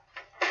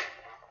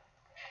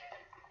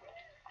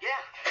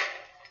 Yeah.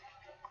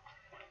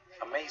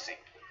 Amazing.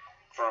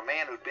 For a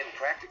man who'd been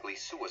practically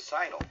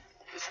suicidal,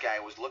 this guy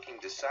was looking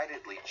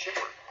decidedly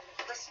chipper.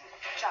 Listen,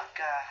 Chuck,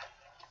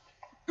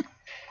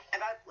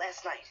 about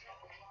last night.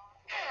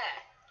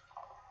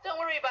 Don't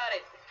worry about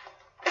it.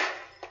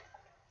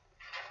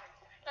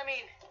 I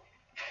mean,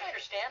 I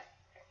understand.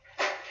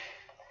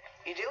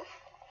 You do?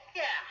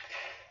 Yeah.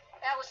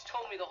 Alice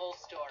told me the whole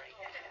story.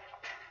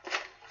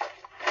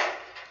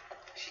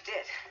 She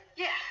did.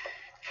 Yeah.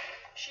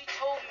 She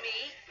told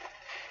me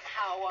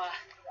how,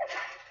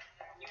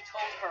 you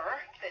told her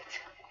that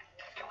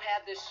you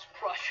had this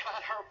crush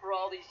on her for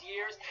all these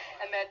years,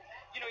 and that,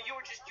 you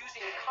were just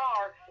using the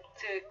car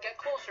to get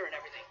closer and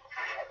everything.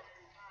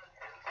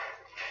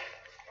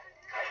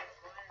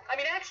 I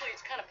mean, actually,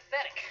 it's kind of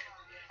pathetic,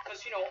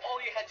 because, all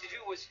you had to do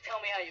was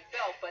tell me how you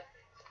felt, but,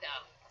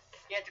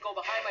 you had to go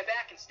behind my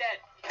back instead.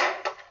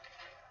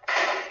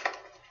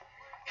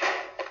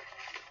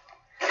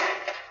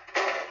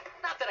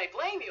 Not that I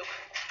blame you.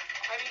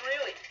 I mean,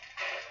 really,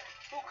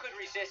 who could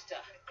resist a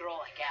girl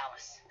like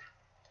Alice,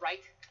 right?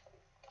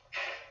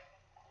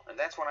 And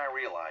that's when I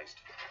realized,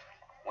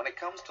 when it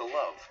comes to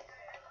love,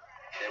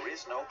 there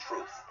is no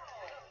truth.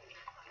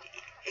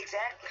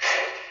 Exactly.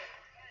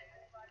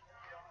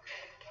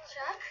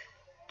 Chuck?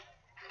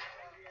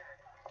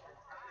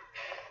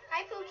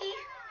 Hi, Pookie.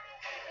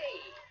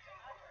 Hey.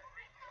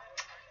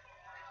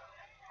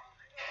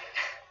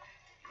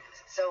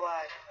 So,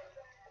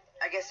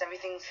 I guess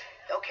everything's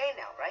okay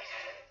now, right?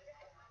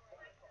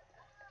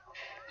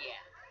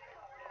 Yeah.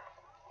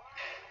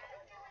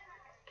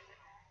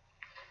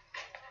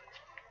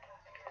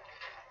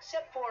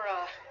 Except for,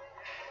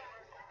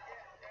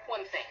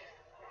 one thing.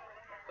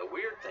 The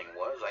weird thing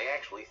was, I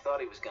actually thought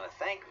he was going to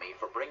thank me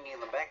for bringing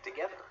them back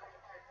together.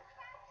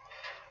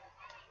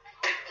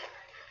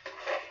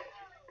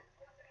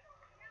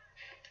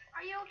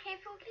 Are you okay,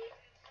 Pookie?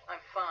 I'm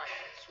fine,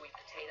 sweet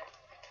potato.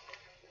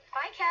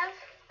 Bye, Kev.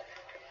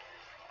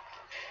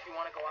 You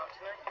want to go out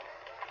tonight?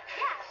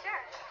 Yeah,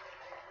 sure.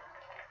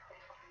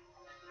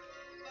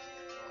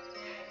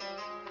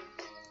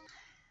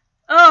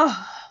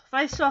 Oh, if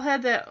I still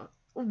had that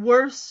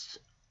worst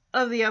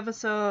of the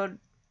episode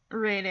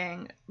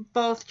rating,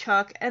 both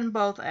Chuck and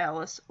both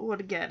Alice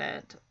would get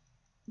it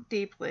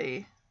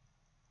deeply.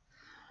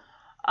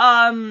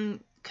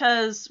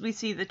 Because we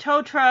see the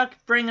tow truck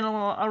bringing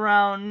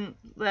around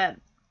that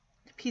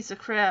piece of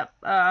crap,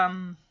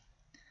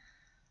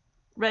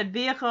 red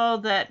vehicle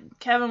that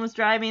Kevin was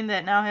driving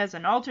that now has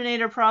an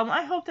alternator problem.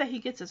 I hope that he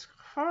gets his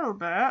car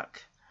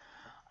back.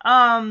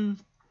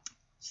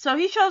 So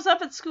he shows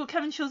up at school.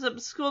 Kevin shows up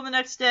at school the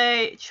next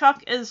day.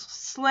 Chuck is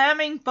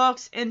slamming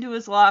books into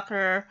his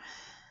locker.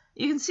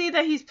 You can see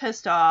that he's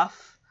pissed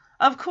off.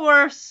 Of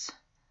course,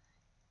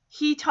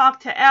 he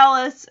talked to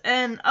Alice,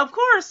 and of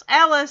course,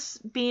 Alice,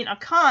 being a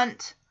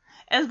cunt,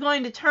 is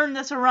going to turn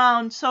this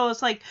around. So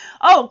it's like,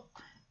 oh,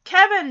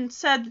 Kevin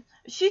said,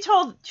 she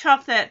told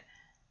Chuck that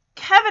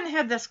Kevin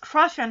had this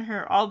crush on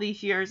her all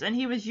these years, and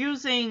he was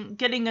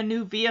getting a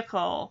new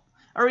vehicle.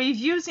 Or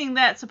he's using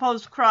that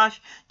supposed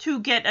crush to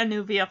get a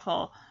new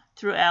vehicle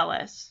through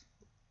Alice.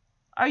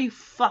 Are you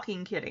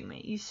fucking kidding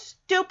me? You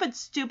stupid,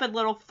 stupid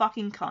little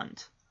fucking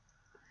cunt.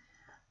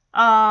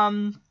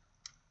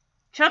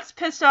 Chuck's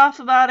pissed off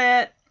about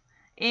it,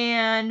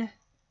 and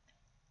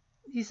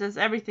he says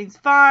everything's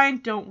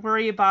fine, don't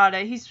worry about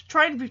it. He's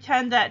trying to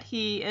pretend that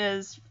he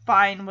is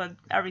fine with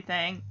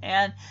everything,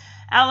 and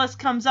Alice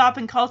comes up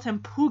and calls him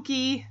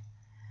Pookie,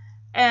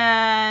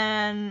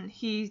 and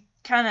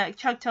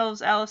Chuck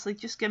tells Alice, like,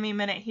 just give me a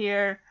minute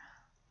here,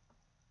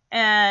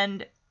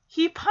 and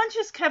he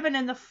punches Kevin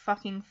in the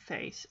fucking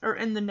face, or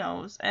in the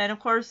nose, and of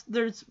course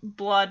there's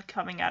blood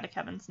coming out of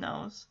Kevin's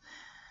nose,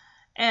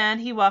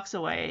 and he walks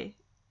away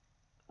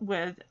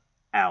with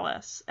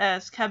Alice,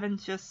 as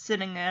Kevin's just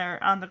sitting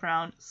there on the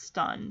ground,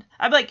 stunned.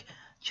 I'm like,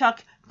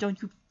 Chuck, don't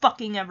you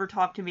fucking ever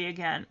talk to me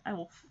again. I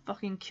will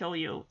fucking kill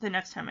you the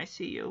next time I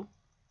see you.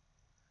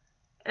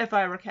 If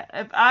I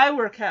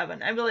were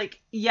Kevin, I'd be like,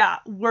 yeah,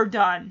 we're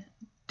done.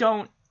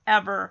 Don't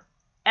ever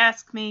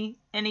ask me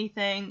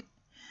anything,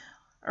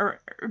 or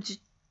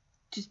just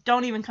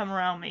don't even come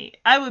around me.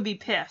 I would be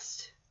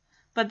pissed.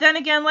 But then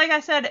again, like I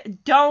said,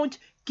 don't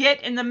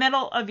get in the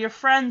middle of your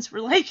friends'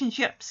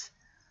 relationships.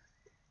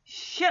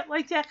 Shit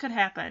like that could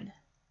happen.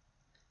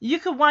 You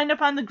could wind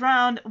up on the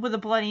ground with a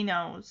bloody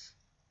nose.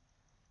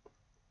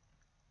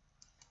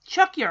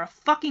 Chuck, you're a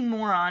fucking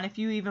moron if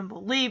you even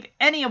believe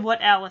any of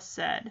what Alice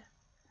said.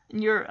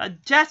 And you're a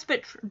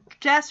desperate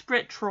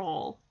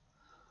troll.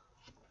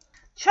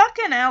 Chuck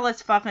and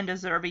Alice fucking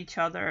deserve each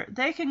other.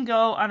 They can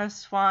go on a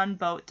swan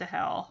boat to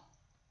hell.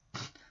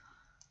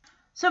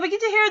 So we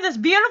get to hear this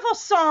beautiful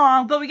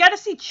song, but we got to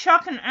see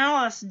Chuck and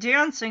Alice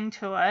dancing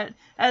to it.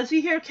 As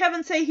we hear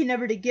Kevin say he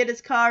never did get his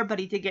car, but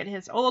he did get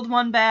his old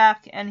one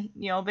back. And,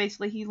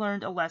 basically he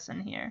learned a lesson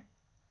here.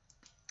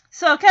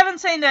 So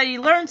Kevin's saying that he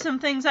learned some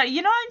things that,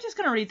 I'm just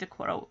going to read the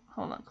quote.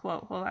 Hold on.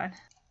 All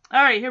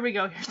right, here we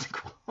go. Here's the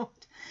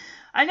quote.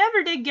 I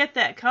never did get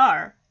that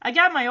car. I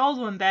got my old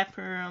one back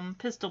from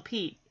Pistol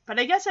Pete. But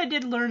I guess I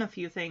did learn a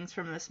few things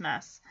from this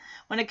mess.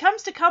 When it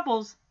comes to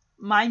couples,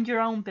 mind your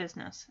own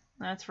business.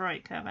 That's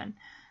right, Kevin.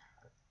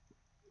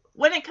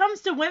 When it comes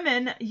to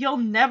women, you'll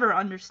never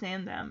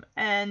understand them.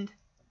 And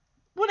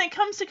when it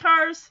comes to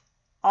cars,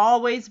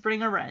 always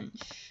bring a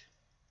wrench.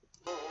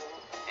 And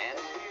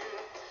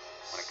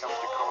when it comes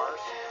to cars,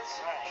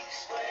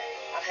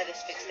 I'll have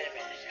this fixed in a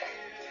minute. Sure.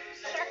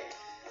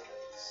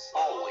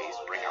 always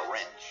bring a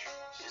wrench.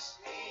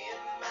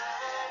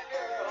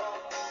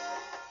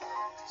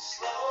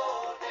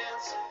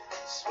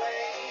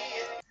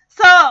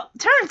 So,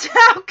 turns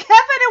out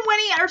Kevin and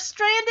Winnie are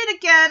stranded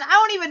again. I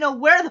don't even know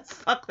where the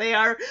fuck they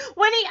are.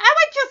 Winnie, I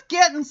would just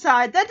get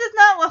inside. That does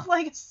not look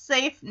like a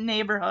safe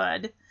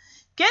neighborhood.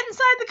 Get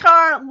inside the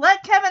car.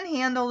 Let Kevin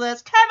handle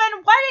this.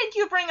 Kevin, why didn't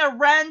you bring a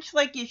wrench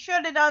like you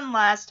should have done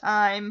last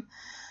time?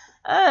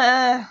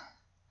 Okay,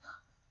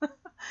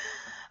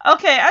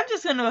 I'm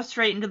just going to go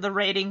straight into the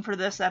rating for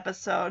this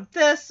episode.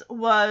 This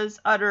was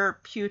utter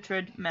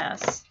putrid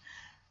mess.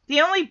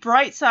 The only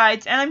bright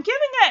sides, and I'm giving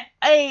it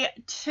a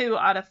 2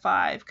 out of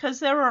 5, because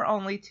there were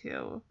only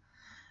 2.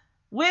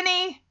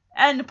 Winnie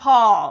and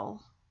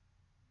Paul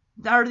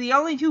are the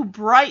only 2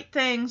 bright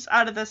things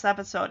out of this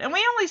episode. And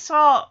we only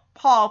saw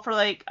Paul for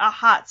like a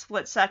hot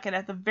split second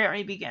at the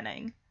very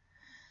beginning.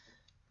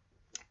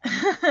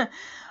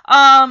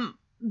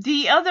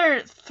 The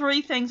other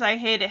 3 things I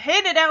hated.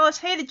 Hated Alice,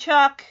 hated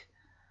Chuck,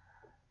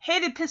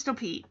 hated Pistol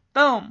Pete.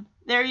 Boom.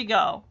 There you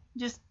go.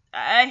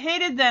 I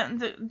hated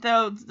them,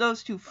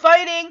 those 2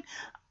 fighting.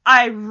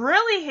 I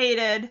really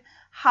hated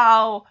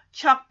how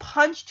Chuck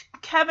punched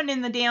Kevin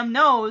in the damn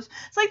nose.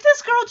 It's like,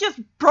 this girl just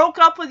broke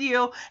up with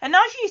you, and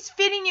now she's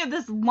feeding you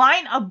this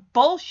line of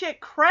bullshit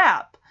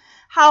crap.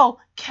 How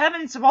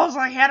Kevin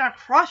supposedly had a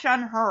crush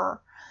on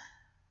her.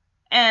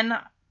 And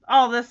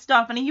all this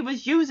stuff, and he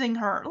was using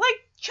her.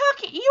 Like,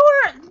 Chuck, you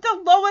are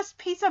the lowest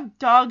piece of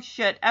dog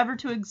shit ever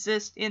to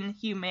exist in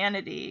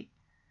humanity.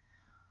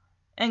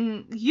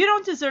 And you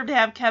don't deserve to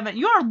have Kevin.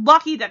 You are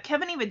lucky that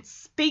Kevin even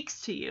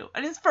speaks to you.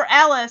 And as for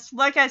Alice,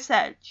 like I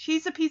said,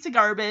 she's a piece of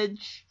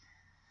garbage.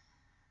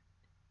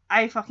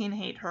 I fucking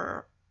hate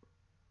her.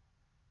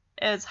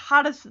 As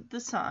hot as the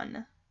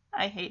sun,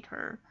 I hate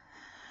her.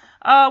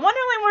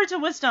 Wonderland Words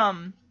of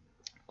Wisdom.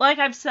 Like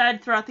I've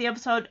said throughout the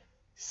episode,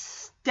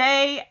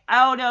 stay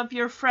out of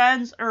your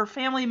friends' or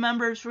family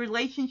members'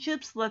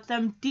 relationships. Let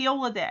them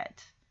deal with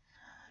it.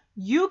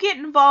 You get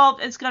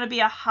involved, it's going to be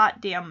a hot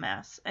damn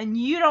mess. And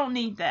you don't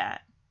need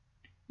that.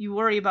 You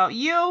worry about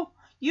you.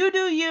 You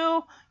do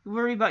you. You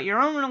worry about your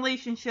own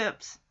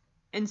relationships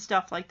and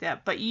stuff like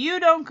that. But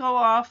you don't go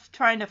off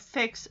trying to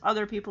fix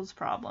other people's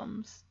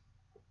problems.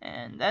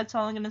 And that's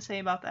all I'm going to say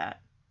about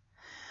that.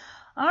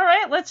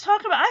 Alright, let's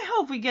talk about... I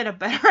hope we get a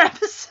better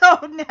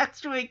episode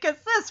next week, because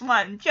this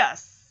one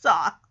just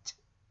sucked.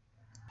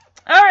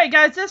 Alright,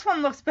 guys, this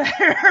one looks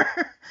better.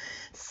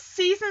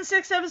 Season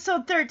 6,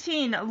 Episode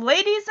 13,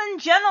 Ladies and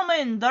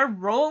Gentlemen, The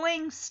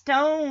Rolling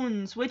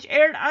Stones, which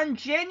aired on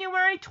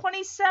January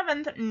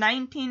 27th,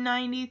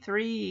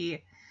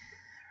 1993.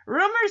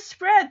 Rumors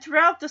spread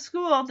throughout the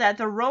school that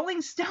the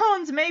Rolling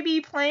Stones may be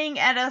playing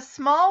at a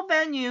small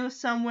venue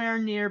somewhere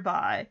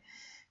nearby.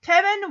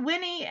 Kevin,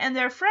 Winnie, and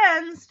their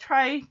friends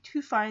try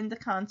to find the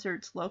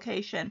concert's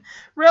location.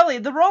 Really,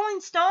 the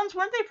Rolling Stones,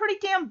 weren't they pretty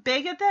damn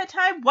big at that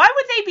time? Why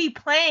would they be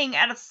playing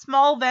at a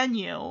small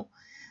venue?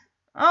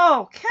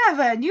 Oh,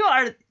 Kevin, you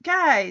are...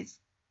 Guys.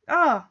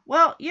 Oh,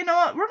 well, you know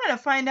what? We're going to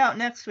find out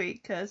next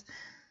week, because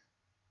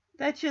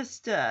that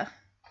just, that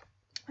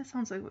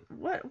sounds like...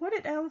 What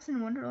did Alice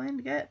in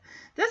Wonderland get?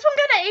 This one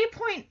got an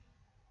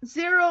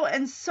 8.0,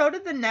 and so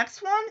did the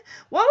next one?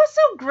 What was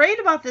so great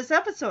about this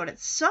episode? It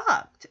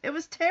sucked. It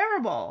was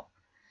terrible.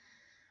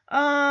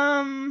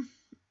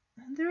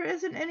 There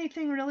isn't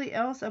anything really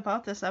else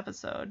about this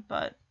episode,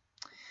 but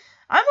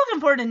I'm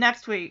looking forward to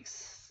next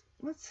week's.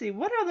 Let's see,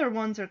 what other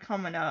ones are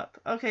coming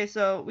up? Okay,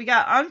 so we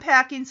got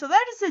Unpacking. So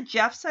that is a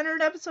Jeff-centered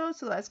episode,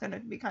 so that's going to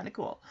be kind of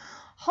cool.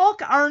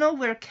 Hulk Arnold,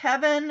 where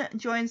Kevin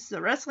joins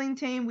the wrestling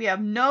team. We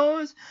have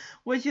Nose,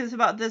 which is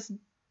about this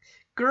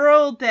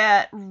girl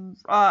that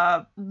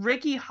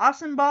Ricky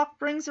Hasselbach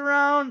brings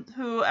around,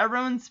 who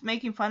everyone's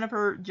making fun of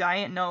her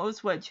giant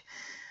nose, which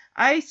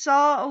I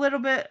saw a little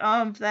bit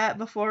of that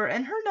before.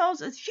 And her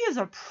nose, she is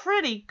a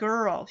pretty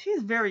girl.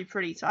 She's very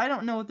pretty, so I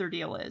don't know what their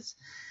deal is.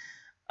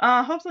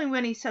 Hopefully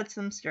Winnie sets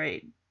them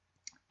straight.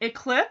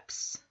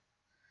 Eclipse.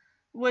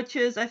 which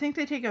is, I think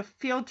they take a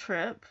field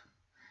trip.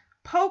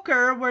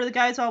 Poker, where the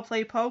guys all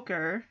play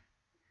poker.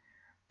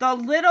 The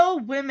Little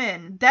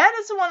Women. That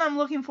is the one I'm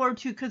looking forward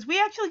to, because we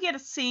actually get a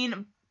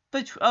scene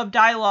of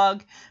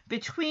dialogue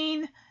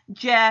between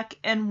Jack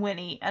and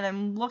Winnie, and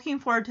I'm looking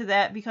forward to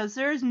that, because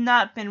there's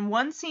not been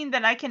one scene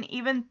that I can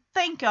even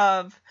think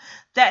of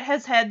that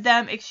has had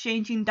them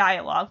exchanging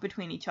dialogue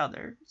between each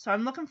other. So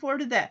I'm looking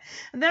forward to that.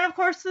 And then, of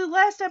course, the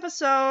last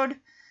episode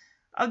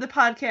of the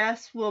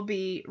podcast will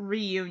be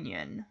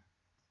Reunion.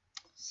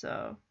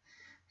 So, a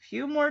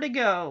few more to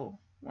go.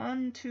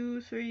 1,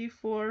 2, 3,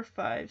 4,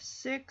 5,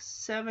 6,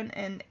 7,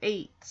 and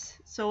 8.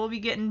 So we'll be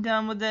getting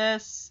done with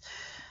this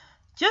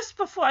just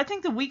before, I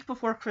think the week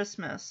before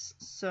Christmas.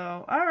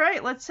 So,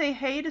 alright, let's say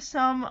hey to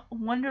some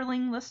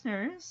Wonderling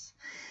listeners.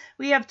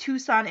 We have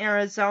Tucson,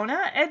 Arizona,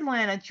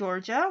 Atlanta,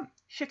 Georgia,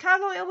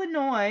 Chicago,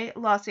 Illinois,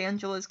 Los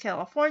Angeles,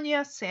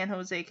 California, San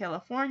Jose,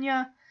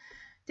 California,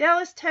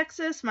 Dallas,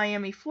 Texas,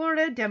 Miami,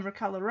 Florida, Denver,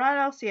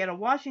 Colorado, Seattle,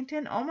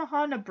 Washington,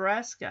 Omaha,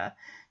 Nebraska,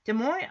 Des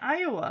Moines,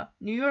 Iowa,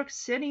 New York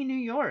City, New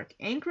York,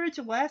 Anchorage,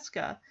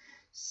 Alaska,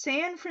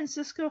 San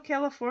Francisco,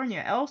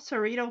 California, El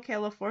Cerrito,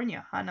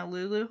 California,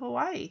 Honolulu,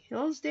 Hawaii,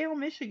 Hillsdale,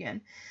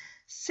 Michigan,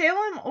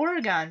 Salem,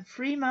 Oregon,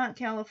 Fremont,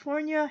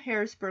 California,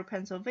 Harrisburg,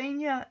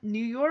 Pennsylvania,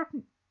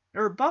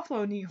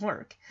 Buffalo, New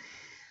York,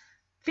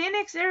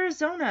 Phoenix,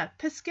 Arizona,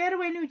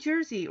 Piscataway, New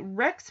Jersey,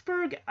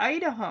 Rexburg,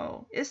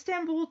 Idaho,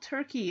 Istanbul,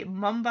 Turkey,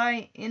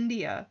 Mumbai,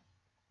 India,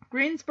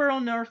 Greensboro,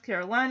 North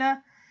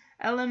Carolina,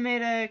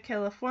 Alameda,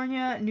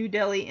 California, New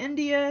Delhi,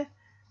 India,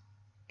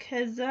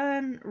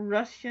 Kazan,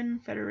 Russian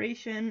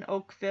Federation,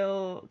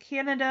 Oakville,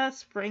 Canada,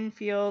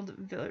 Springfield,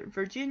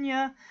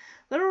 Virginia,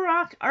 Little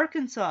Rock,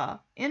 Arkansas,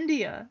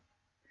 India,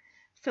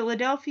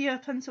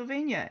 Philadelphia,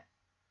 Pennsylvania,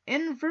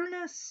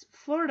 Inverness,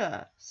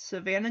 Florida,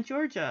 Savannah,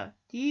 Georgia,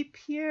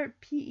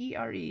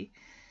 P-E-R-E,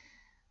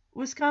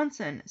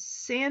 Wisconsin,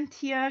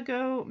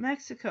 Santiago,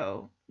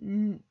 Mexico,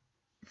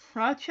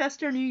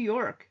 Rochester, New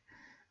York,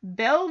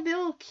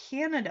 Belleville,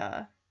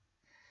 Canada,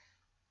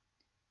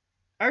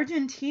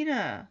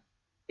 Argentina,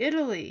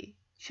 Italy,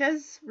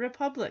 Czech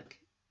Republic,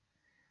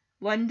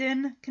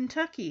 London,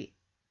 Kentucky,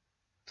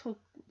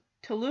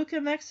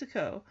 Toluca,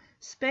 Mexico,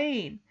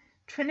 Spain,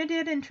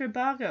 Trinidad and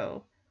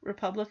Tobago,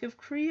 Republic of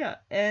Korea,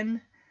 and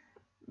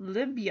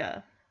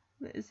Libya.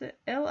 Is it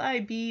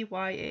Libya?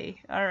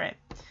 Alright.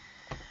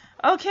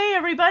 Okay,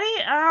 everybody,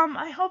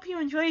 I hope you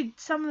enjoyed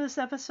some of this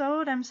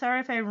episode. I'm sorry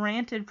if I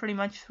ranted pretty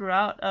much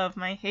throughout of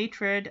my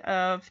hatred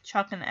of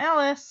Chuck and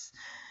Alice.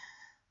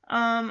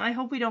 I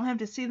hope we don't have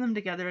to see them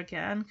together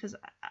again, because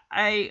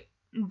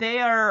they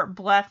are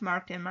black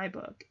marked in my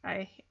book.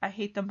 I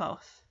hate them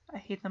both. I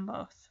hate them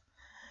both.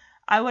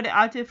 I would have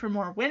opted for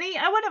more Winnie.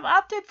 I would have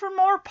opted for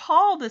more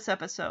Paul this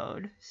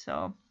episode.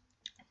 So,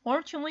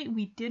 fortunately,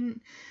 we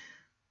didn't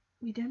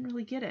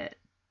really get it.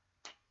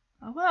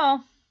 Oh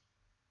well.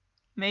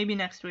 Maybe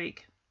next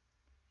week.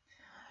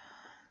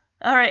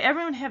 Alright,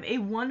 everyone have a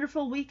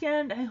wonderful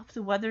weekend. I hope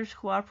the weather's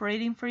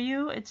cooperating for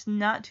you. It's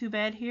not too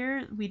bad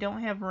here. We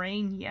don't have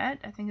rain yet.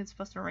 I think it's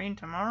supposed to rain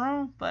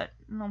tomorrow, but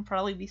I'll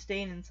probably be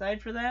staying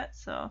inside for that,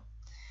 so.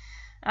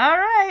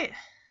 Alright.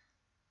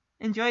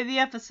 Enjoy the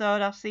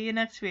episode. I'll see you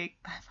next week.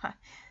 Bye-bye.